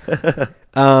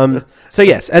 Yeah. So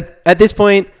yes, at this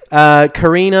point,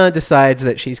 Karina decides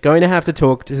that she's going to have to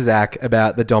talk to Zach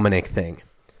about the Dominic thing.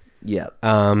 Yeah.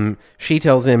 She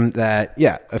tells him that,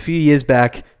 a few years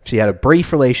back, she had a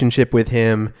brief relationship with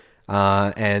him,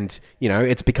 and,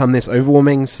 it's become this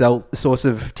overwhelming source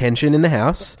of tension in the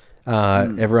house.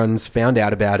 Everyone's found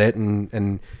out about it,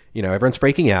 and everyone's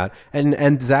freaking out.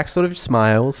 And Zach sort of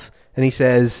smiles, and he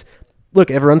says, look,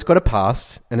 everyone's got a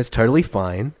past, and it's totally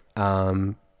fine.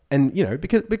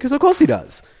 Because of course he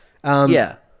does.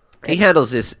 He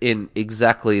handles this in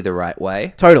exactly the right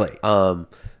way. Totally.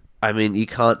 I mean, you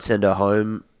can't send her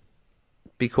home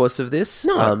because of this.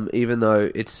 No. Even though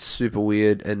it's super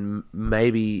weird and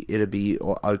maybe it'd be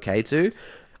okay to.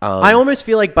 I almost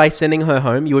feel like by sending her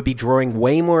home, you would be drawing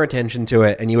way more attention to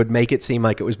it and you would make it seem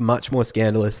like it was much more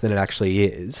scandalous than it actually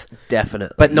is.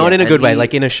 Definitely. But not in a good way,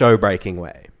 like in a show-breaking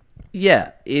way.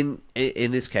 Yeah. In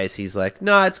this case, he's like,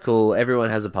 no, it's cool. Everyone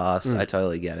has a past. I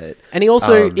totally get it. And he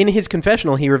also, in his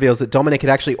confessional, he reveals that Dominic had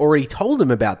actually already told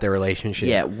him about their relationship.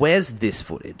 Yeah, where's this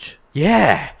footage?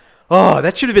 Yeah. Oh,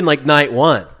 that should have been like night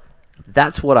one.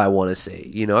 That's what I want to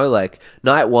see. Like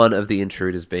night one of the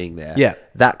intruders being there. Yeah.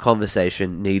 That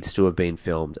conversation needs to have been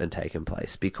filmed and taken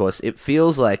place because it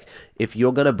feels like if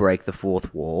you're going to break the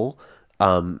fourth wall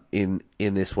in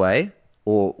this way,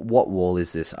 or what wall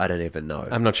is this? I don't even know.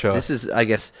 I'm not sure. This is, I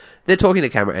guess, they're talking to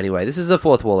camera anyway. This is the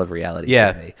fourth wall of reality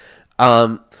Yeah.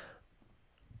 TV.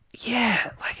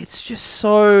 Like it's just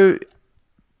so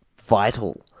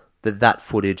vital that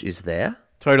footage is there.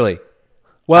 Totally.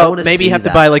 Well, wanna maybe see you have to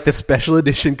that. buy like the special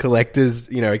edition collector's,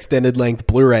 extended length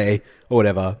Blu-ray or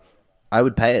whatever. I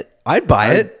would pay it. I'd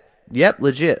buy it. Yep,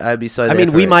 legit. I'd be so. I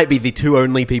mean, we might be the two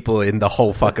only people in the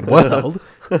whole fucking world.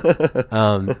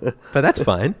 But that's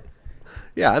fine.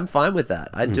 Yeah, I'm fine with that.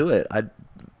 I'd do it. I'd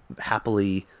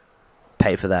happily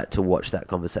pay for that to watch that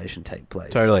conversation take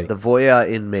place. Totally. The voyeur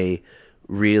in me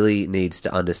really needs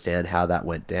to understand how that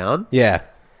went down. Yeah.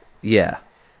 Yeah.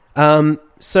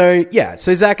 So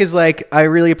Zach is like, I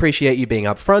really appreciate you being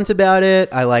upfront about it.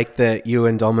 I like that you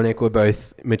and Dominic were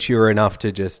both mature enough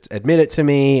to just admit it to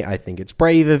me. I think it's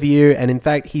brave of you. And in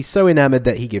fact, he's so enamored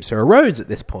that he gives her a rose at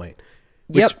this point.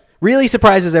 Which really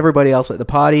surprises everybody else at the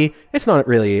party. It's not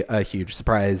really a huge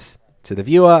surprise to the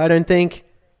viewer, I don't think.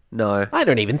 No. I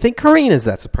don't even think Karina's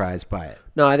that surprised by it.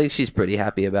 No, I think she's pretty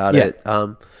happy about Yeah.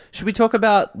 it. Should we talk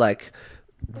about, like,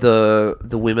 the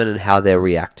women and how they're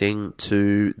reacting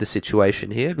to the situation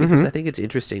here? Because I think it's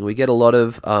interesting. We get a lot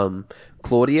of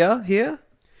Claudia here.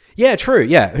 Yeah, true.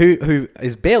 Yeah, who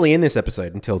is barely in this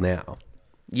episode until now.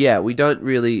 Yeah, we don't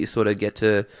really sort of get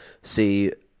to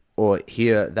see or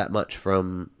hear that much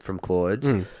from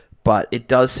Claude's, but it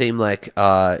does seem like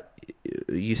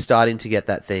you're starting to get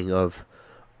that thing of,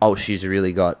 oh, she's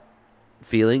really got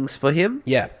feelings for him.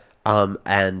 Yeah.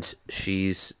 And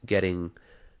she's getting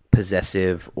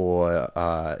possessive or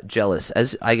jealous,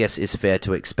 as I guess is fair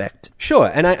to expect. Sure,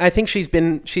 and I think she's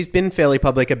been fairly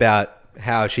public about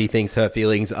how she thinks her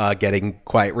feelings are getting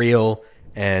quite real,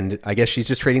 and I guess she's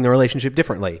just treating the relationship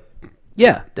differently.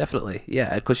 Yeah, definitely.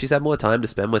 Yeah, because she's had more time to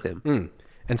spend with him.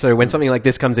 And so when something like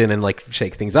this comes in and like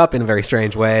shakes things up in a very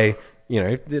strange way,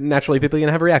 naturally people are going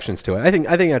to have reactions to it. I think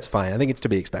that's fine. I think it's to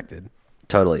be expected.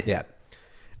 Totally. Yeah.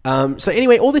 So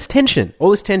anyway, all this tension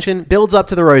builds up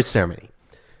to the rose ceremony,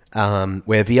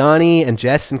 where Vianney and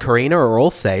Jess and Karina are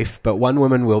all safe, but one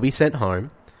woman will be sent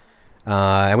home.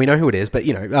 And we know who it is, but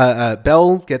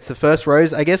Belle gets the first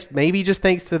rose, I guess maybe just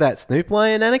thanks to that Snoop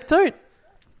Lion anecdote.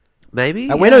 Maybe.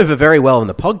 It went over very well in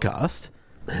the podcast.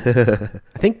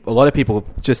 I think a lot of people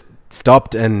just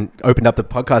stopped and opened up the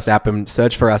podcast app and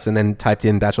searched for us and then typed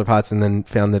in Bachelor of Hearts and then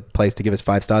found the place to give us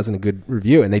 5 stars and a good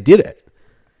review, and they did it.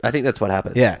 I think that's what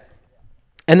happened. Yeah.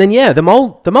 And then, the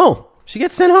mole, she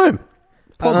gets sent home.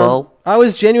 Poor mole. I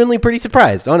was genuinely pretty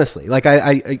surprised, honestly. Like,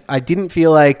 I didn't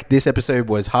feel like this episode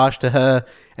was harsh to her,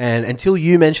 and until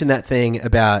you mentioned that thing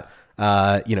about,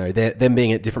 them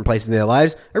being at different places in their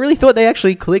lives, I really thought they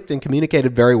actually clicked and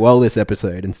communicated very well this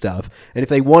episode and stuff. And if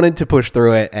they wanted to push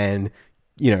through it and,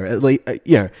 at least,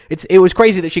 it was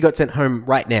crazy that she got sent home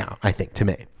right now, I think, to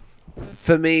me.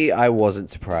 For me, I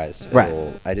wasn't surprised at Right.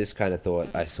 all. I just kind of thought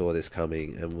I saw this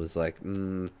coming and was like,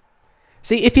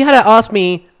 See, if you had asked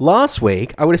me last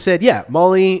week, I would have said, yeah,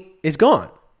 Molly is gone.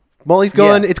 Molly's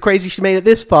gone. Yeah. It's crazy she made it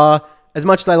this far. As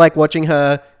much as I like watching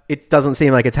her, it doesn't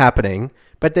seem like it's happening.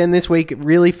 But then this week, it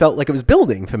really felt like it was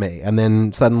building for me. And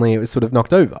then suddenly it was sort of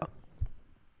knocked over.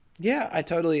 yeah, I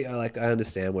totally, I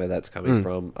understand where that's coming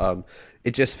from.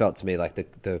 It just felt to me like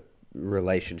the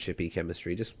relationship-y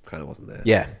chemistry just kind of wasn't there.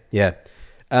 Yeah.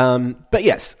 But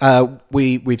yes,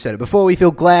 we've said it before. We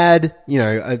feel glad,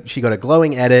 she got a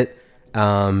glowing edit.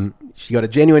 She got a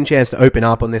genuine chance to open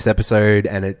up on this episode,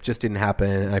 and it just didn't happen.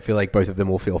 And I feel like both of them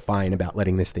will feel fine about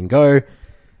letting this thing go.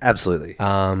 Absolutely.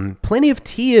 Plenty of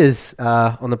tears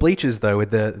on the bleachers, though,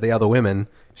 with the other women.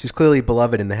 She's clearly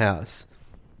beloved in the house.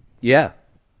 Yeah.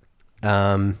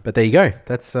 But there you go.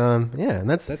 That's and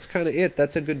That's kind of it.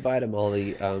 That's a goodbye to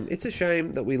Molly. It's a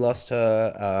shame that we lost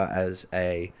her as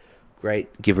a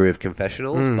great giver of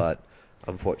confessionals, but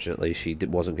unfortunately she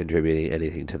wasn't contributing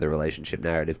anything to the relationship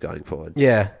narrative going forward.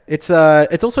 Yeah, it's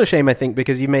also a shame, I think,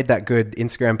 because you made that good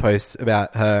Instagram post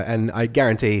about her, and I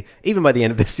guarantee even by the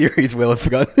end of the series we'll have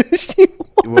forgotten who she was.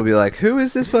 We'll be like, who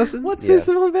is this person? What's this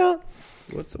all about?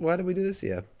 Why did we do this?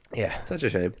 Yeah. Such a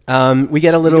shame. We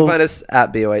get a little... You can find us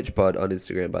at BOH Pod on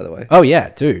Instagram, by the way. Oh, yeah,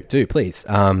 do, please.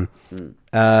 And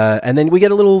then we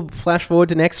get a little flash forward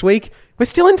to next week. We're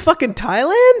still in fucking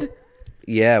Thailand?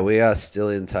 Yeah, we are still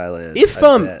in Thailand.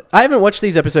 I haven't watched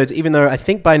these episodes, even though I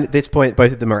think by this point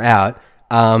both of them are out.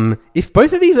 If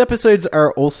both of these episodes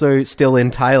are also still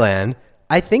in Thailand,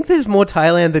 I think there's more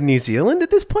Thailand than New Zealand at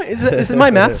this point. Is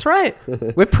my maths right?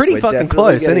 We're pretty fucking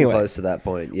close anyway. Close to that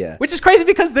point, yeah. Which is crazy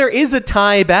because there is a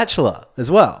Thai Bachelor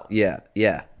as well. Yeah.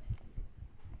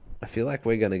 I feel like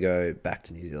we're going to go back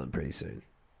to New Zealand pretty soon.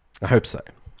 I hope so.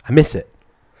 I miss it.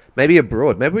 Maybe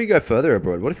abroad. Maybe we go further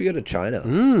abroad. What if we go to China?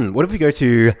 What if we go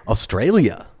to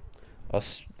Australia?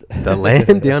 The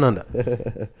land down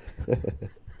under.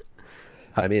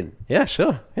 I'm in. Yeah,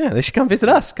 sure. Yeah, they should come visit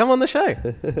us. Come on the show.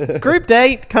 Group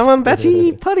date. Come on,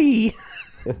 Batchy Putty.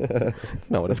 That's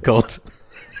not what it's called.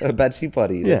 Batchy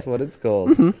Putty. Yeah. That's what it's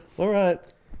called. All right.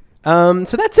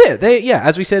 So that's it.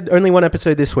 As we said, only one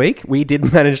episode this week. We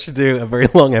did manage to do a very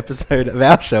long episode of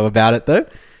our show about it, though.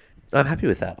 I'm happy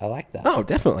with that. I like that. Oh,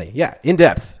 definitely. Yeah, in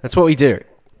depth. That's what we do.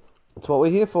 That's what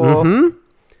we're here for.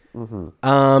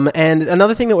 And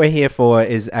another thing that we're here for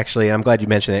is actually, I'm glad you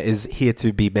mentioned it, is here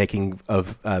to be making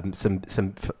of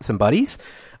some buddies.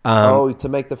 To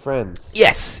make the friends.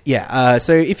 Yes, yeah.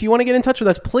 So if you want to get in touch with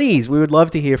us, please, we would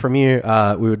love to hear from you.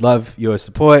 We would love your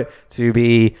support to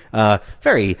be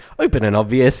very open and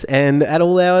obvious and at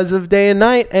all hours of day and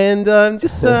night. And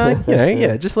just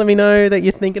let me know that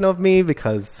you're thinking of me,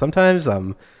 because sometimes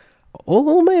I'm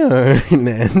all on my own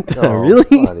and I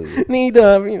really need,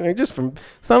 just from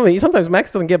somebody. Sometimes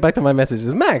Max doesn't get back to my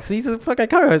messages. Max, he's a fucking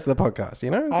co-host of the podcast,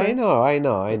 So, I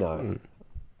know.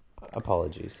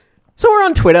 Apologies. So we're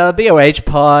on Twitter, BOH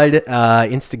Pod,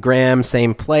 Instagram,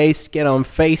 same place. Get on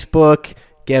Facebook,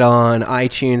 get on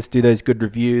iTunes, do those good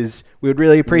reviews. We would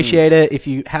really appreciate it if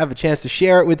you have a chance to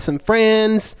share it with some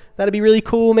friends. That'd be really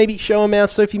cool. Maybe show them our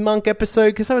Sophie Monk episode,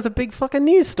 because that was a big fucking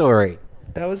news story.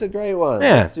 That was a great one.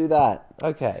 Yeah. Let's do that.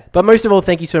 Okay. But most of all,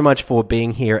 thank you so much for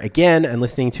being here again and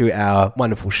listening to our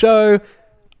wonderful show.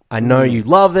 I know you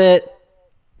love it.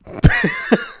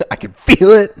 I can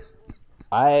feel it.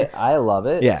 I love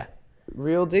it. Yeah.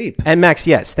 Real deep. And Max,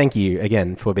 yes, thank you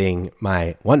again for being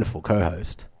my wonderful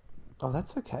co-host. Oh,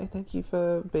 that's okay. Thank you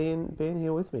for being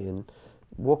here with me and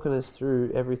walking us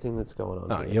through everything that's going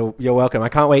on. Oh, you're welcome. I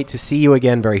can't wait to see you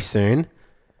again very soon.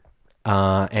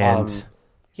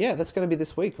 Yeah, that's going to be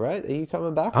this week, right? Are you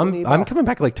coming back? I'm coming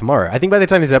back like tomorrow. I think by the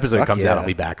time this episode comes out, I'll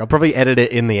be back. I'll probably edit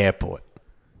it in the airport.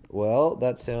 Well,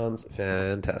 that sounds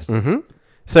fantastic. Mm-hmm.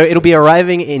 So it'll be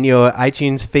arriving in your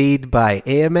iTunes feed by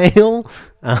airmail.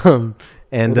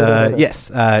 Yes.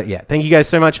 Thank you guys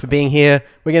so much for being here.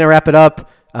 We're going to wrap it up.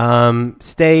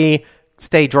 Stay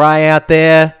dry out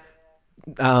there.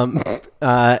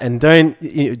 And don't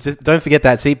forget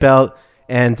that seatbelt.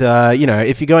 And,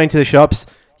 if you're going to the shops,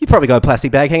 you probably got a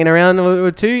plastic bag hanging around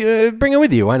or two. Bring it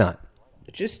with you. Why not?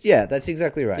 That's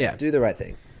exactly right. Yeah. Do the right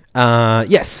thing.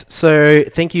 Yes. So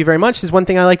thank you very much. There's one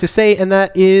thing I like to say, and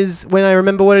that is when I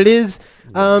remember what it is,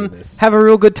 have a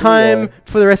real good time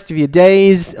for the rest of your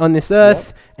days on this earth.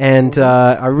 Yep. And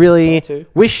I really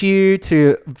wish you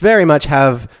to very much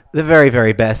have the very,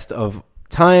 very best of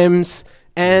times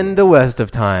and the worst of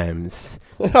times.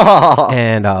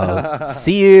 And I'll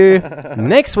see you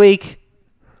next week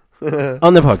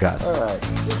on the podcast. All right.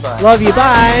 Goodbye. Love you.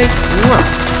 Bye. Mwah.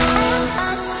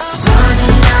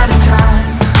 Running out of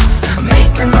time,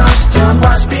 make the most of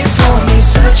what's before me,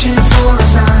 searching for a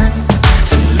sign.